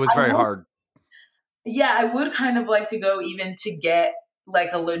 It was very hard. Yeah, I would kind of like to go even to get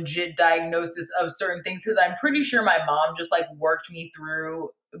like a legit diagnosis of certain things because I'm pretty sure my mom just like worked me through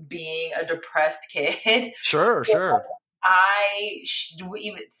being a depressed kid. Sure.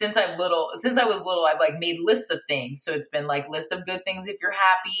 Even since I was little, I've like made lists of things. So it's been like list of good things if you're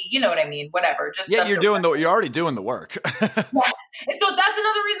happy, you know what I mean? Whatever. Just you're already doing the work. Yeah. And so that's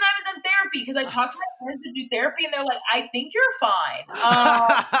another reason I haven't done therapy because I talked to my friends that do therapy and they're like, I think you're fine.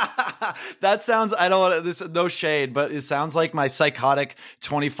 That sounds, I don't want this, no shade, but it sounds like my psychotic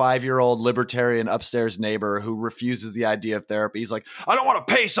 25-year-old libertarian upstairs neighbor who refuses the idea of therapy. He's like, I don't want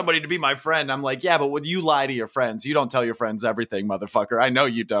to pay somebody to be my friend. I'm like, yeah, but when you lie to your friends, you don't tell your friends everything, motherfucker. I know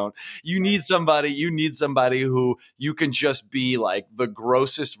you don't. You need somebody who you can just be like the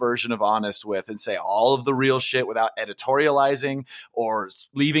grossest version of honest with and say all of the real shit without editorializing or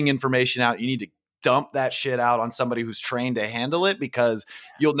leaving information out. You need to dump that shit out on somebody who's trained to handle it because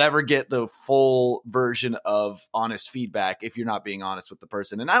you'll never get the full version of honest feedback if you're not being honest with the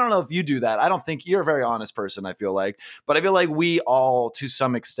person. And I don't know if you do that. I don't think you're a very honest person, I feel like, but I feel like we all to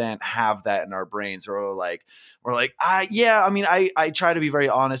some extent have that in our brains or I try to be very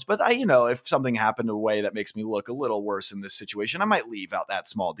honest, but if something happened in a way that makes me look a little worse in this situation, I might leave out that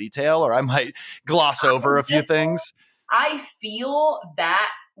small detail or I might gloss over a few things. I feel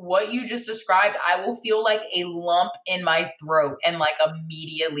that what you just described, I will feel like a lump in my throat and like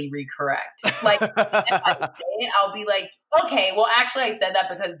immediately recorrect. Like if I say it, I'll be like, okay, well, actually I said that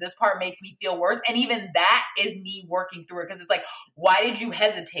because this part makes me feel worse. And even that is me working through it because it's like, why did you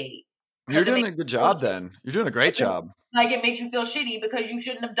hesitate? You're doing a good job then. You're doing a great job. Like it makes you feel shitty because you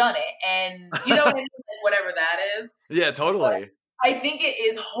shouldn't have done it. And you know what I mean? Whatever that is. Yeah, totally. But I think it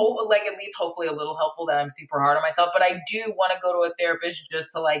is at least hopefully a little helpful that I'm super hard on myself, but I do want to go to a therapist just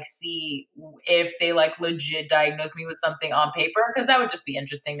to like see if they like legit diagnose me with something on paper because that would just be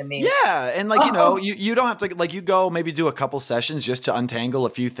interesting to me. Yeah, and like you don't have to like you go maybe do a couple sessions just to untangle a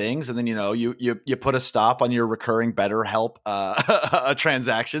few things, and then you put a stop on your recurring BetterHelp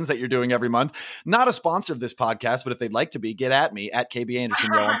transactions that you're doing every month. Not a sponsor of this podcast, but if they'd like to be, get at me at KB Anderson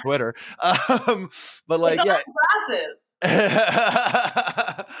on Twitter. But like glasses.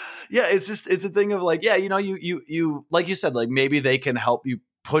 Yeah, it's a thing of like, you like you said, like maybe they can help you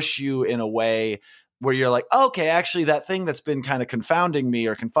push you in a way where you're like, okay, actually that thing that's been kind of confounding me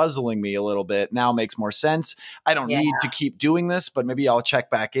or confuzzling me a little bit now makes more sense. I don't need to keep doing this, but maybe I'll check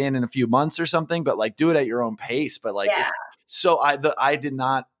back in a few months or something, but like do it at your own pace. But like, it's so I did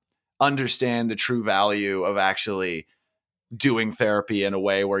not understand the true value of actually doing therapy in a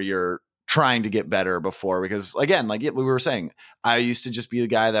way where you're trying to get better before, because again, like we were saying, I used to just be the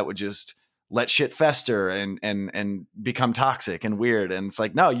guy that would just let shit fester and become toxic and weird. And it's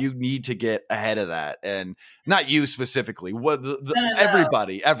like, no, you need to get ahead of that. And not you specifically,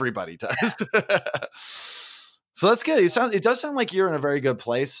 everybody does. So that's good. It does sound like you're in a very good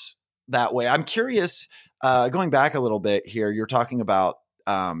place that way. I'm curious, going back a little bit here, you're talking about,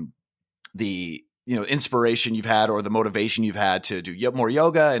 inspiration you've had or the motivation you've had to do more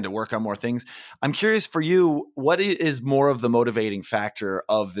yoga and to work on more things. I'm curious for you, what is more of the motivating factor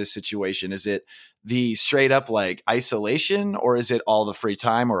of this situation? Is it the straight up like isolation, or is it all the free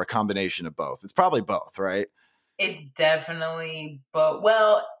time, or a combination of both? It's probably both, right? It's definitely both.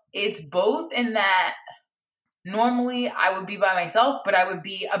 Well, it's both in that normally I would be by myself, but I would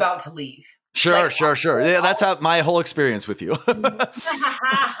be about to leave. Sure. Yeah, that's how my whole experience with you. Oh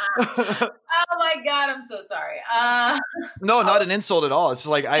my God, I'm so sorry. No, not an insult at all. It's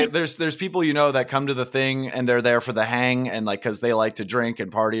like there's people that come to the thing and they're there for the hang and like because they like to drink and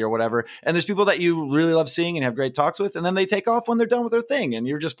party or whatever. And there's people that you really love seeing and have great talks with, and then they take off when they're done with their thing, and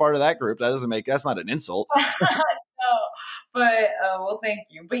you're just part of that group. That's not an insult. No, but well, thank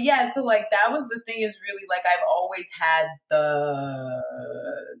you. But yeah, so like that was the thing, is really like I've always had the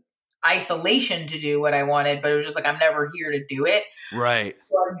isolation to do what I wanted, but it was just like I'm never here to do it. Right.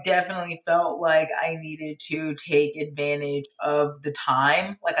 So I definitely felt like I needed to take advantage of the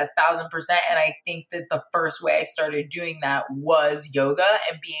time, like 1,000%. And I think that the first way I started doing that was yoga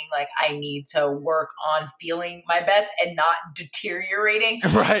and being like, I need to work on feeling my best and not deteriorating.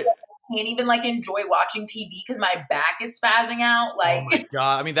 Right. I can't even like enjoy watching TV because my back is spazzing out. Like, oh my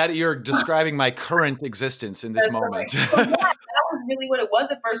God. I mean, that you're describing my current existence in this moment. That was really what it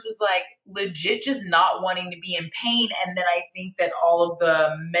was at first, was like legit just not wanting to be in pain. And then I think that all of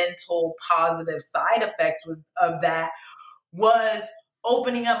the mental positive side effects of that was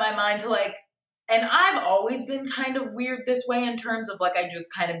opening up my mind to like, and I've always been kind of weird this way in terms of like, I just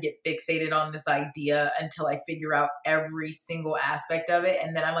kind of get fixated on this idea until I figure out every single aspect of it.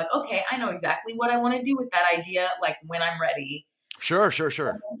 And then I'm like, okay, I know exactly what I want to do with that idea, like when I'm ready. Sure.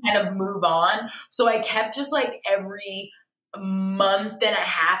 Kind of move on. So I kept just like every month and a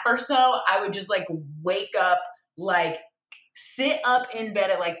half or so, I would just like wake up, like sit up in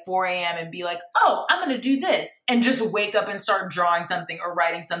bed at like 4 a.m. and be like, oh, I'm going to do this. And just wake up and start drawing something or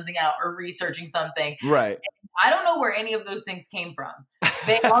writing something out or researching something. Right. And I don't know where any of those things came from.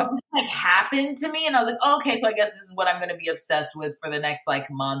 They all just like happened to me. And I was like, oh, okay, so I guess this is what I'm going to be obsessed with for the next like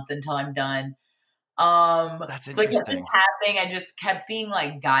month until I'm done. That's interesting. So I kept just happening. I just kept being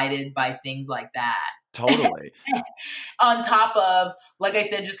like guided by things like that. Totally. On top of, like I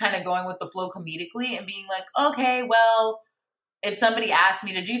said, just kind of going with the flow comedically and being like, okay, well, if somebody asked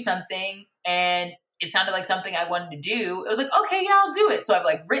me to do something and it sounded like something I wanted to do, it was like, okay, yeah, I'll do it. So I've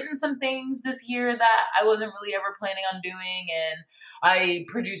like written some things this year that I wasn't really ever planning on doing. And I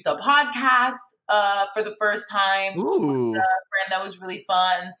produced a podcast for the first time with a friend. That was really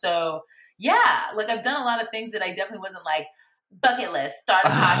fun. So yeah, like I've done a lot of things that I definitely wasn't like, bucket list, start a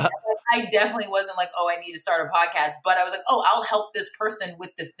podcast. I definitely wasn't like, oh, I need to start a podcast. But I was like, oh, I'll help this person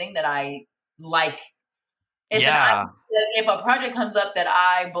with this thing that I like. If a project comes up that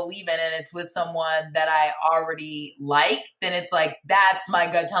I believe in and it's with someone that I already like, then it's like, that's my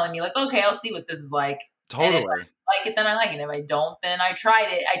gut telling me like, okay, I'll see what this is like. Totally. And if I like it, then I like it. If I don't, then I tried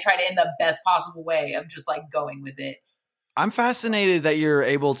it. I tried it in the best possible way of just like going with it. I'm fascinated that you're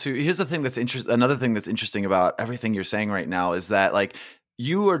able to. Here's the thing that's interesting. Another thing that's interesting about everything you're saying right now is that like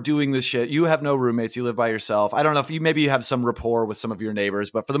you are doing this shit. You have no roommates. You live by yourself. I don't know if you have some rapport with some of your neighbors,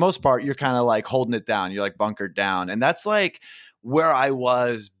 but for the most part, you're kind of like holding it down. You're like bunkered down. And that's like where I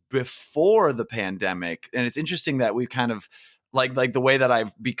was before the pandemic. And it's interesting that we kind of like the way that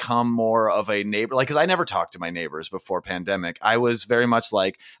I've become more of a neighbor, like, cause I never talked to my neighbors before pandemic. I was very much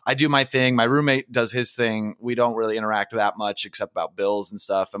like, I do my thing. My roommate does his thing. We don't really interact that much except about bills and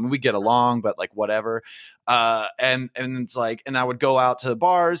stuff. I mean, we get along, but like whatever. And it's like, and I would go out to the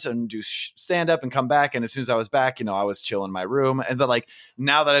bars and do stand up and come back. And as soon as I was back, I was chilling in my room. And but like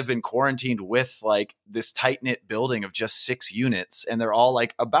now that I've been quarantined with like this tight knit building of just 6 units, and they're all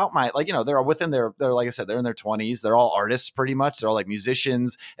like about my, like, they're within they're like I said, they're in their 20s. They're all artists pretty much. They're all like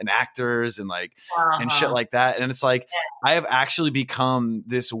musicians and actors and like, and shit like that. And it's like, I have actually become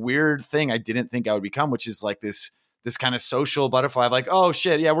this weird thing I didn't think I would become, which is like this kind of social butterfly of like, oh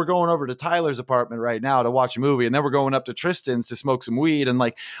shit, yeah, we're going over to Tyler's apartment right now to watch a movie. And then we're going up to Tristan's to smoke some weed and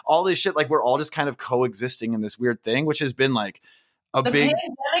like all this shit. Like we're all just kind of coexisting in this weird thing, which has been like the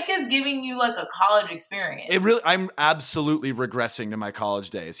pandemic is giving you like a college experience. I'm absolutely regressing to my college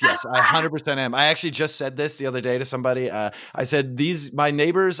days. Yes, I 100% am. I actually just said this the other day to somebody. I said, my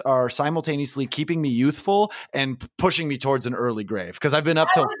neighbors are simultaneously keeping me youthful and pushing me towards an early grave. Cause I've been up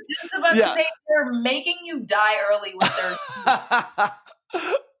till, I was just about to say, they're making you die early with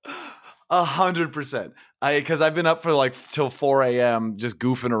their 100%. Because I've been up for like till 4 a.m. just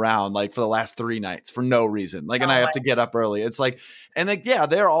goofing around like for the last 3 nights for no reason. Like, and I have to get up early. It's like, and like, yeah,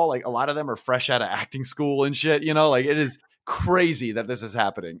 they're all like, a lot of them are fresh out of acting school and shit, like it is, crazy that this is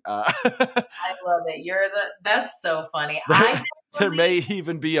happening. I love it. That's so funny. There may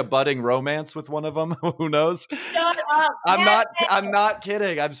even be a budding romance with one of them. Who knows? Shut up. I'm not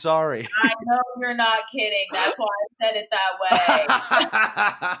kidding. I'm sorry. I know you're not kidding. That's why I said it that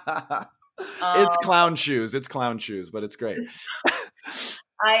way. It's clown shoes. It's clown shoes, but it's great.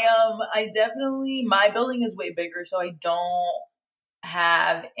 I definitely, my building is way bigger, so I don't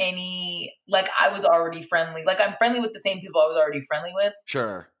have any, like, I was already friendly. Like, I'm friendly with the same people I was already friendly with.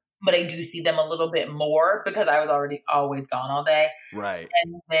 Sure. But I do see them a little bit more because I was already always gone all day. Right.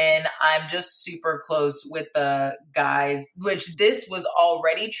 And then I'm just super close with the guys, which this was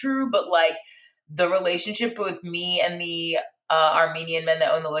already true, but like the relationship with me and the Armenian men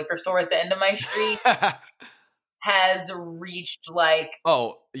that own the liquor store at the end of my street has reached like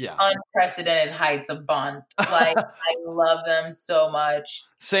unprecedented heights of bond. Like I love them so much.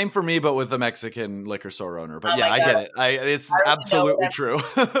 Same for me, but with the Mexican liquor store owner. But Oh yeah, my I God. get it. It's absolutely true.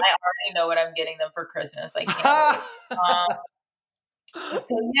 I already know what I'm getting them for Christmas. I can't.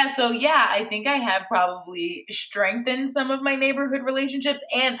 So yeah, I think I have probably strengthened some of my neighborhood relationships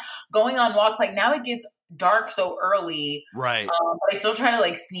and going on walks. Like now it gets dark so early. Right. But I still try to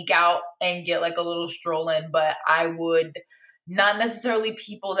like sneak out and get like a little stroll in, but I would not necessarily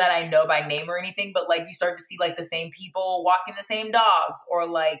people that I know by name or anything, but like you start to see like the same people walking the same dogs or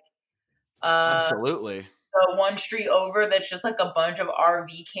like absolutely. The one street over that's just like a bunch of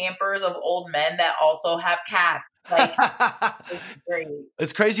RV campers of old men that also have cats. Like it's great.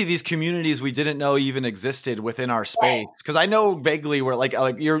 It's crazy these communities we didn't know even existed within our space. Because I know vaguely where like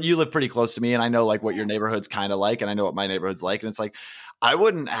you live pretty close to me, and I know like what your neighborhood's kind of like, and I know what my neighborhood's like, and it's like I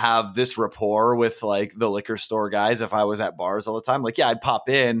wouldn't have this rapport with like the liquor store guys if I was at bars all the time. Like, yeah, I'd pop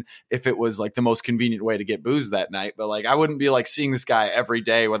in if it was like the most convenient way to get booze that night, but like I wouldn't be like seeing this guy every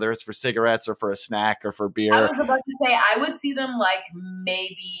day, whether it's for cigarettes or for a snack or for beer. I was about to say I would see them like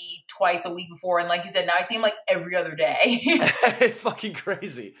maybe twice a week before, and like you said, now I see them like every other day. It's fucking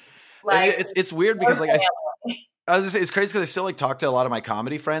crazy. Like it's weird because like I was gonna say it's crazy because I still like talk to a lot of my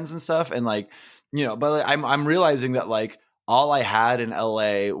comedy friends and stuff, and like but like, I'm realizing that like all I had in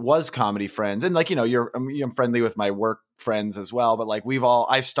LA was comedy friends, and like I'm friendly with my work friends as well, but like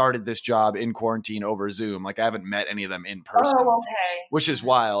I started this job in quarantine over Zoom. Like I haven't met any of them in person, which is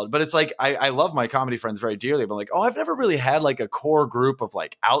wild. But it's like I love my comedy friends very dearly, but like I've never really had like a core group of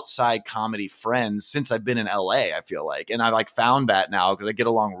like outside comedy friends since I've been in LA. I feel like, and I like found that now because I get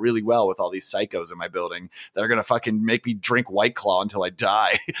along really well with all these psychos in my building that are gonna fucking make me drink White Claw until I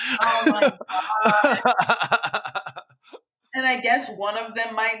die. Oh my God. And I guess one of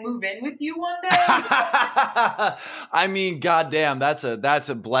them might move in with you one day. I mean, goddamn, that's a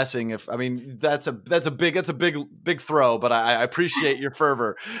blessing. That's a big throw, but I appreciate your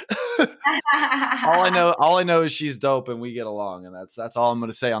fervor. All I know is she's dope and we get along, and that's all I'm going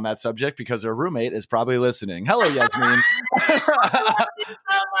to say on that subject because her roommate is probably listening. Hello, Yasmin. Thank you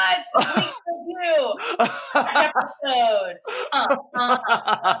so much. Please review episode.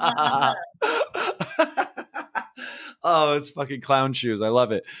 Oh, it's fucking clown shoes. I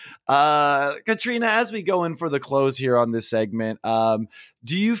love it. Katrina, as we go in for the close here on this segment,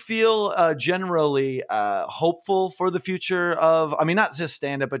 do you feel generally hopeful for the future of, not just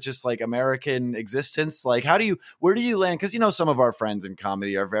stand-up, but just like American existence? Like, where do you land? Because, some of our friends in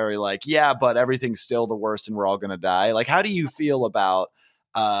comedy are very like, yeah, but everything's still the worst and we're all going to die. Like, how do you feel about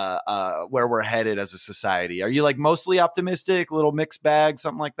where we're headed as a society? Are you like mostly optimistic, little mixed bag,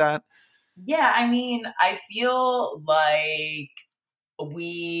 something like that? Yeah, I feel like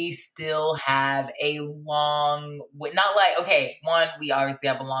we still have a long way. Not like, okay, one, we obviously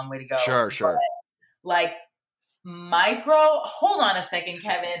have a long way to go. Sure. Like micro, hold on a second,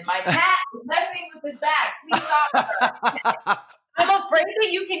 Kevin. My cat is messing with his bag. Please stop. I'm afraid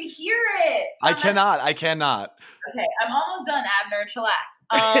that you can hear it. So I cannot. Okay, I'm almost done, Abner.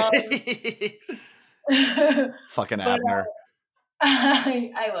 Chillax. Fucking Abner.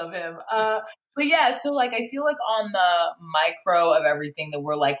 I love him. But yeah, so like I feel like on the micro of everything that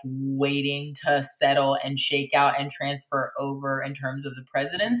we're like waiting to settle and shake out and transfer over in terms of the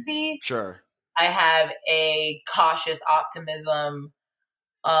presidency. Sure. I have a cautious optimism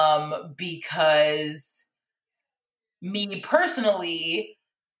because me personally,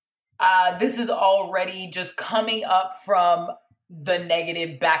 this is already just coming up from the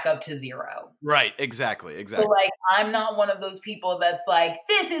negative back up to zero. Right, exactly. So like I'm not one of those people that's like,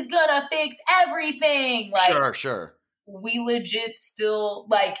 this is gonna fix everything. Like Sure. We legit still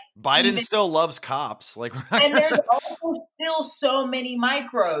like Biden still loves cops. Like and there's also still so many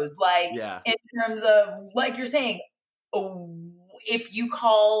micros, like in terms of like you're saying, if you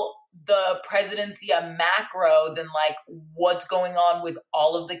call the presidency a macro than like what's going on with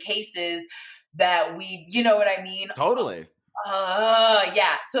all of the cases that we, you know what I mean? Totally.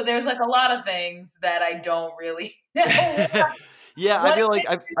 Yeah. So there's like a lot of things that I don't really know. Yeah, I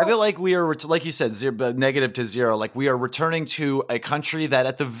feel like we are, like you said, negative to zero. Like we are returning to a country that,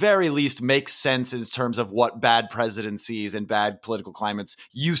 at the very least, makes sense in terms of what bad presidencies and bad political climates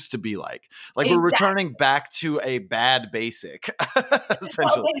used to be like. Like we're returning back to a bad basic,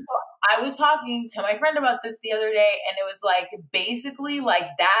 essentially. I was talking to my friend about this the other day, and it was like basically like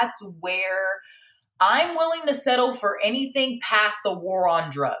that's where I'm willing to settle for anything past the war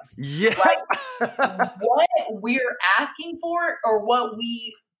on drugs. Yeah. Like, what we're asking for or what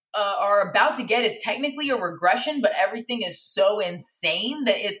we are about to get is technically a regression, but everything is so insane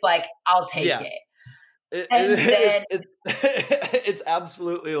that it's like, I'll take it. It's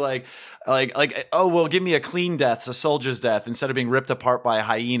absolutely like, oh, well, give me a clean death, a soldier's death, instead of being ripped apart by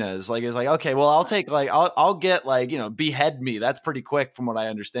hyenas. Like, it's like, okay, well, I'll take like, I'll get like, behead me. That's pretty quick from what I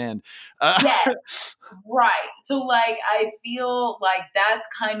understand. Yeah, right. So like, I feel like that's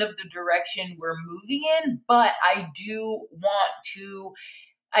kind of the direction we're moving in, but I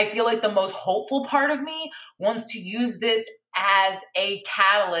feel like the most hopeful part of me wants to use this as a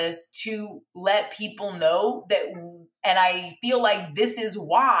catalyst to let people know that, and I feel like this is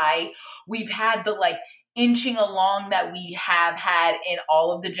why we've had the like inching along that we have had in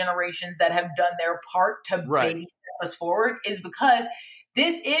all of the generations that have done their part to baby step us forward, is because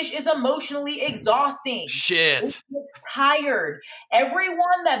this ish is emotionally exhausting. Shit. Tired.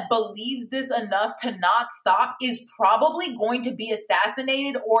 Everyone that believes this enough to not stop is probably going to be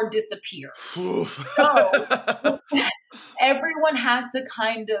assassinated or disappear. So everyone has to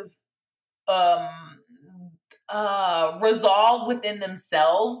kind of resolve within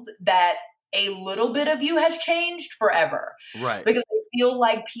themselves that a little bit of you has changed forever. Right. Because I feel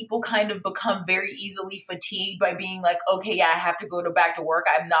like people kind of become very easily fatigued by being like, okay, yeah, I have to go back to work.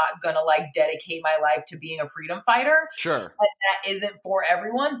 I'm not going to like dedicate my life to being a freedom fighter. Sure. But that isn't for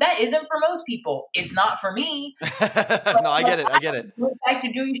everyone. That isn't for most people. It's not for me. No, I get it. Go back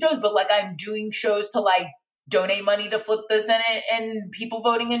to doing shows, but like I'm doing shows to like donate money to flip the Senate and people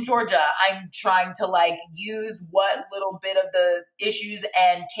voting in Georgia. I'm trying to like use what little bit of the issues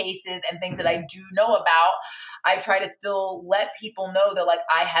and cases and things that I do know about. I try to still let people know that like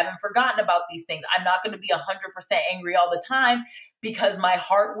I haven't forgotten about these things. I'm not going to be 100% angry all the time because my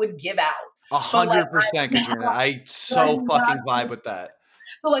heart would give out. 100%, Katrina. I so fucking vibe with that.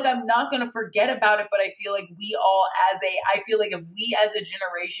 So like, I'm not going to forget about it, but I feel like I feel like if we as a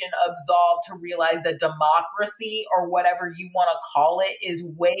generation absolve to realize that democracy or whatever you want to call it is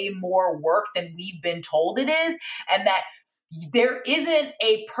way more work than we've been told it is. And that there isn't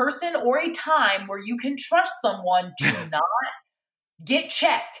a person or a time where you can trust someone to not get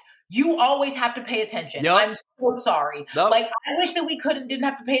checked. You always have to pay attention. Yep. I'm so sorry. Nope. Like, I wish that we didn't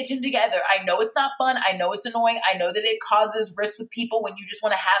have to pay attention together. I know it's not fun. I know it's annoying. I know that it causes risks with people when you just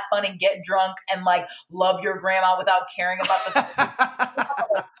want to have fun and get drunk and like love your grandma without caring about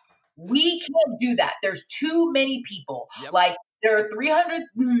the. We can't do that. There's too many people. Yep. Like, there are 300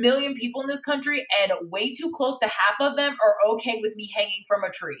 million people in this country, and way too close to half of them are okay with me hanging from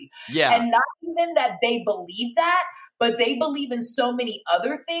a tree. Yeah. And not even that they believe that, but they believe in so many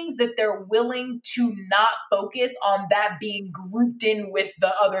other things that they're willing to not focus on that being grouped in with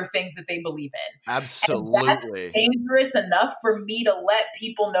the other things that they believe in. Absolutely. And that's dangerous enough for me to let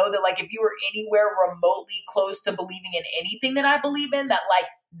people know that, like, if you were anywhere remotely close to believing in anything that I believe in, that, like,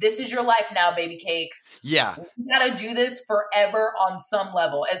 this is your life now, baby cakes. Yeah. We gotta do this forever on some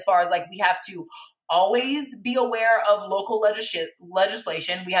level, as far as, like, we have to always be aware of local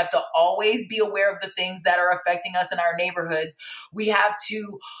legislation. We have to always be aware of the things that are affecting us in our neighborhoods. We have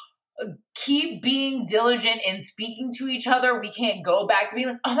to keep being diligent in speaking to each other. We can't go back to being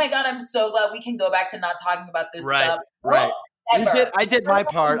like, oh my God, I'm so glad we can go back to not talking about this stuff. Right. I did my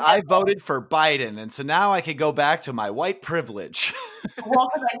part. I voted for Biden, and so now I can go back to my white privilege. Well,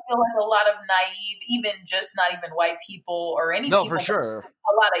 because I feel like a lot of naive, even just not even white people or any people. No, for sure.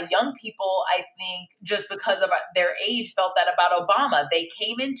 A lot of young people, I think, just because of their age, felt that about Obama. They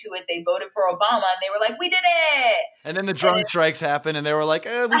came into it, they voted for Obama, and they were like, we did it! And then the drone strikes happened, and they were like,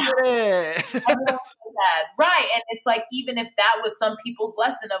 we did it! Right. And it's like, even if that was some people's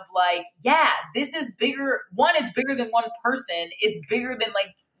lesson of like, yeah, this is bigger. One, it's bigger than one person. It's bigger than,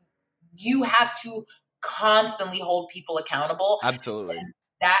 like, you have to constantly hold people accountable. Absolutely. And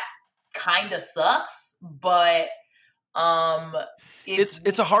that kind of sucks, but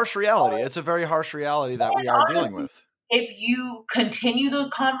it's a harsh reality. It's a very harsh reality that we are dealing with. if you continue those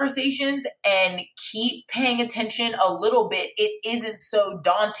conversations and keep paying attention a little bit, it isn't so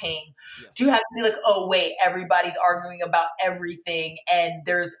daunting to have to be like, oh, wait, everybody's arguing about everything. And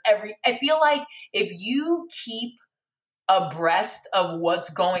I feel like if you keep abreast of what's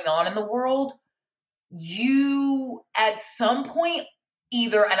going on in the world, you at some point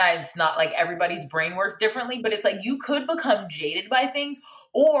it's not like everybody's brain works differently, but it's like you could become jaded by things,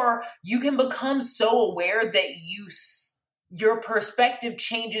 or you can become so aware that your perspective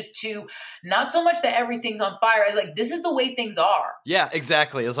changes to not so much that everything's on fire as like, this is the way things are. Yeah,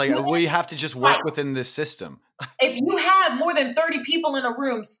 exactly. It's like we have to just work within this system. If you have more than 30 people in a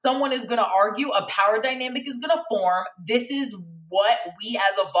room, someone is going to argue, a power dynamic is going to form. This is what we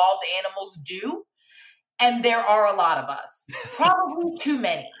as evolved animals do. And there are a lot of us. Probably too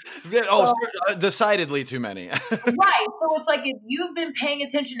many. Decidedly too many. Right. So it's like if you've been paying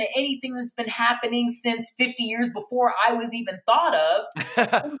attention to anything that's been happening since 50 years before I was even thought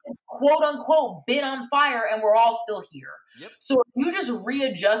of, quote unquote, been on fire, and we're all still here. Yep. So if you just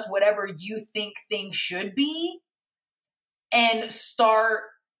readjust whatever you think things should be and start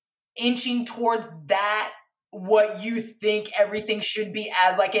inching towards that, what you think everything should be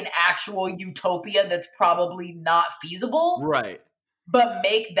as like an actual utopia that's probably not feasible. Right. But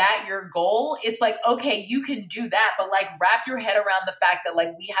make that your goal. It's like, okay, you can do that, but like wrap your head around the fact that like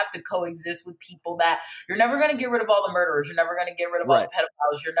we have to coexist with people that you're never going to get rid of all the murderers. You're never going to get rid of all the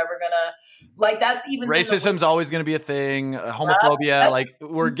pedophiles. You're never going to like, that's even racism's always going to be a thing. Homophobia,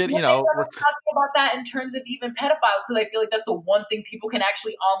 we're getting, we're talking about that in terms of even pedophiles. Cause I feel like that's the one thing people can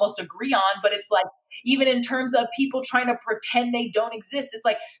actually almost agree on, but it's like, even in terms of people trying to pretend they don't exist, it's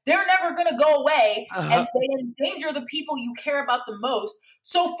like they're never going to go away and they endanger the people you care about the most.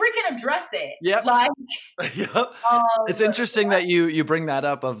 So freaking address it. Yep. Yep. It's interesting that you bring that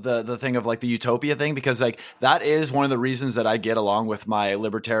up of the thing of like the utopia thing, because like that is one of the reasons that I get along with my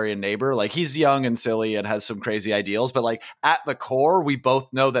libertarian neighbor. Like he's young and silly and has some crazy ideals, but like at the core, we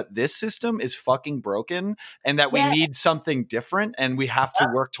both know that this system is fucking broken and that we need something different and we have to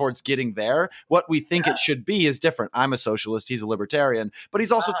work towards getting there. What we think it should be is different. I'm a socialist. He's a libertarian, but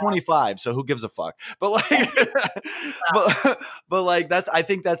he's also 25. So who gives a fuck? But like, but like I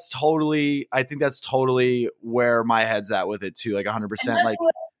think that's totally where my head's at with it too. Like 100%. Like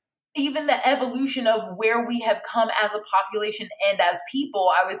even the evolution of where we have come as a population and as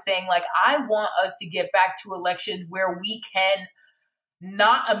people, I was saying like, I want us to get back to elections where we can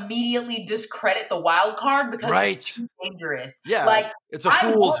not immediately discredit the wild card because it's too dangerous. Yeah. Like it's a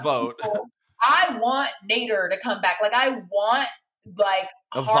fool's vote. I want Nader to come back. Like I want like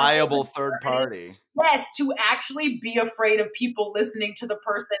a viable third party. Yes, to actually be afraid of people listening to the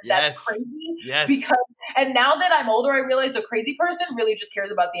person that's crazy. Yes. And now that I'm older, I realize the crazy person really just cares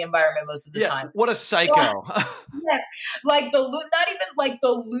about the environment most of the time. What a psycho. Yes. Like not even like the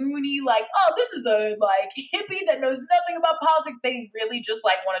loony, like, oh, this is a like hippie that knows nothing about politics. They really just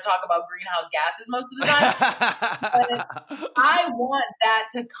like want to talk about greenhouse gases most of the time. But I want that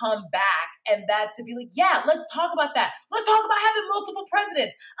to come back and that to be like, yeah, let's talk about that. Let's talk about having multiple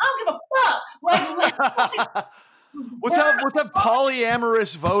presidents. I don't give a fuck. Like What's up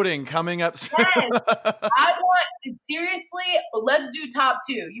polyamorous voting coming up soon? Seriously, let's do top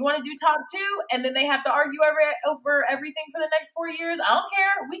two. You want to do top two? And then they have to argue over everything for the next 4 years? I don't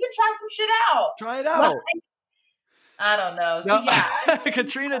care. We can try some shit out. Try it out. I don't know. So yeah.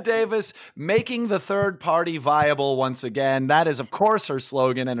 Katrina Davis making the third party viable once again. That is, of course, her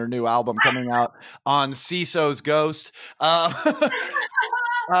slogan and her new album coming out on CISO's Ghost.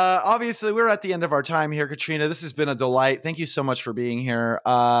 Obviously, we're at the end of our time here, Katrina. This has been a delight. Thank you so much for being here.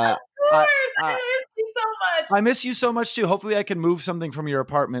 Of course. I miss you so much. I miss you so much, too. Hopefully, I can move something from your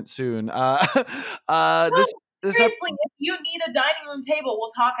apartment soon. Seriously, if you need a dining room table,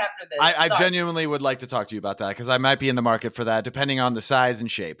 we'll talk after this. I genuinely would like to talk to you about that because I might be in the market for that, depending on the size and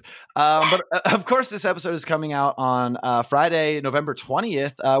shape. But of course, this episode is coming out on Friday, November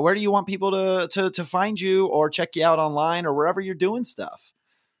 20th. Where do you want people to find you or check you out online or wherever you're doing stuff?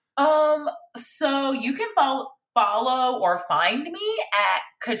 So you can follow or find me at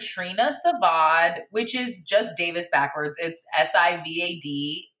Katrina Savad, which is just Davis backwards. It's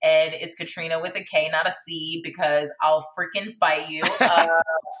SIVAD, and it's Katrina with a K, not a C, because I'll freaking fight you.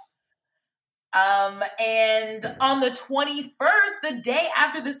 And on the 21st, the day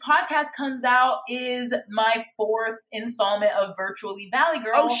after this podcast comes out, is my 4th installment of Virtually Valley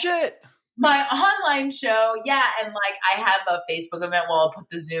Girl. Oh shit! My online show, yeah, and like I have a Facebook event where I'll put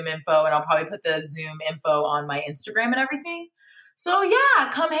the Zoom info, and I'll probably put the Zoom info on my Instagram and everything. So yeah,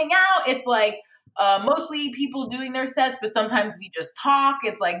 come hang out. It's like mostly people doing their sets, but sometimes we just talk.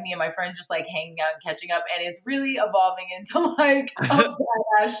 It's like me and my friends just like hanging out and catching up, and it's really evolving into like a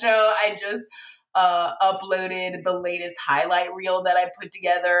badass show. I just uploaded the latest highlight reel that I put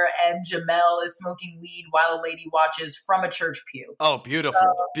together, and Jamel is smoking weed while a lady watches from a church pew. Oh,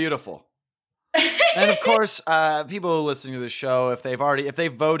 beautiful, beautiful. And of course, people listening to the show, if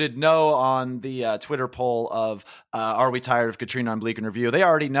they've voted no on the Twitter poll of "Are we tired of Katrina on Bleak and Review?" they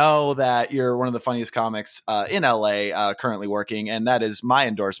already know that you're one of the funniest comics in LA currently working, and that is my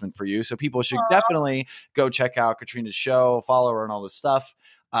endorsement for you. So people should definitely go check out Katrina's show, follow her, and all this stuff.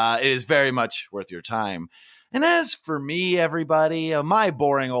 It is very much worth your time. And as for me, everybody, my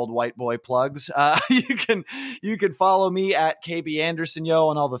boring old white boy plugs, you can follow me at KB Anderson Yo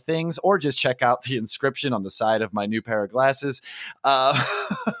on all the things, or just check out the inscription on the side of my new pair of glasses.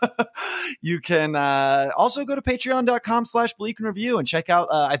 You can also go to patreon.com/Bleak and Review and check out,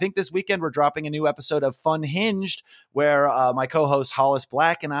 I think this weekend we're dropping a new episode of Fun Hinged, where my co-host Hollis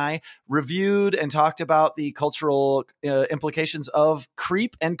Black and I reviewed and talked about the cultural implications of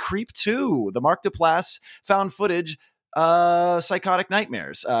Creep and Creep 2, the Mark Duplass found footage psychotic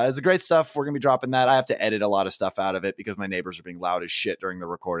nightmares. It's great stuff. We're gonna be dropping that. I have to edit a lot of stuff out of it because my neighbors are being loud as shit during the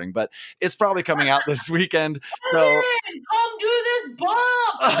recording, but it's probably coming out this weekend. So come do this bump.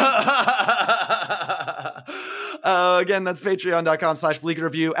 Again, that's patreon.com/Bleak and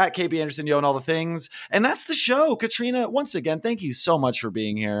Review, at KB Anderson Yo and all the things. And that's the show. Katrina, once again, thank you so much for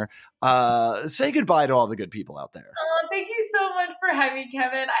being here. Say goodbye to all the good people out there. Thank you so much for having me,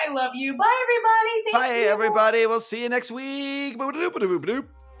 Kevin. I love you. Bye, everybody. Bye, everybody. We'll see you next week. Boop-a-doop-a-doop-a-doop.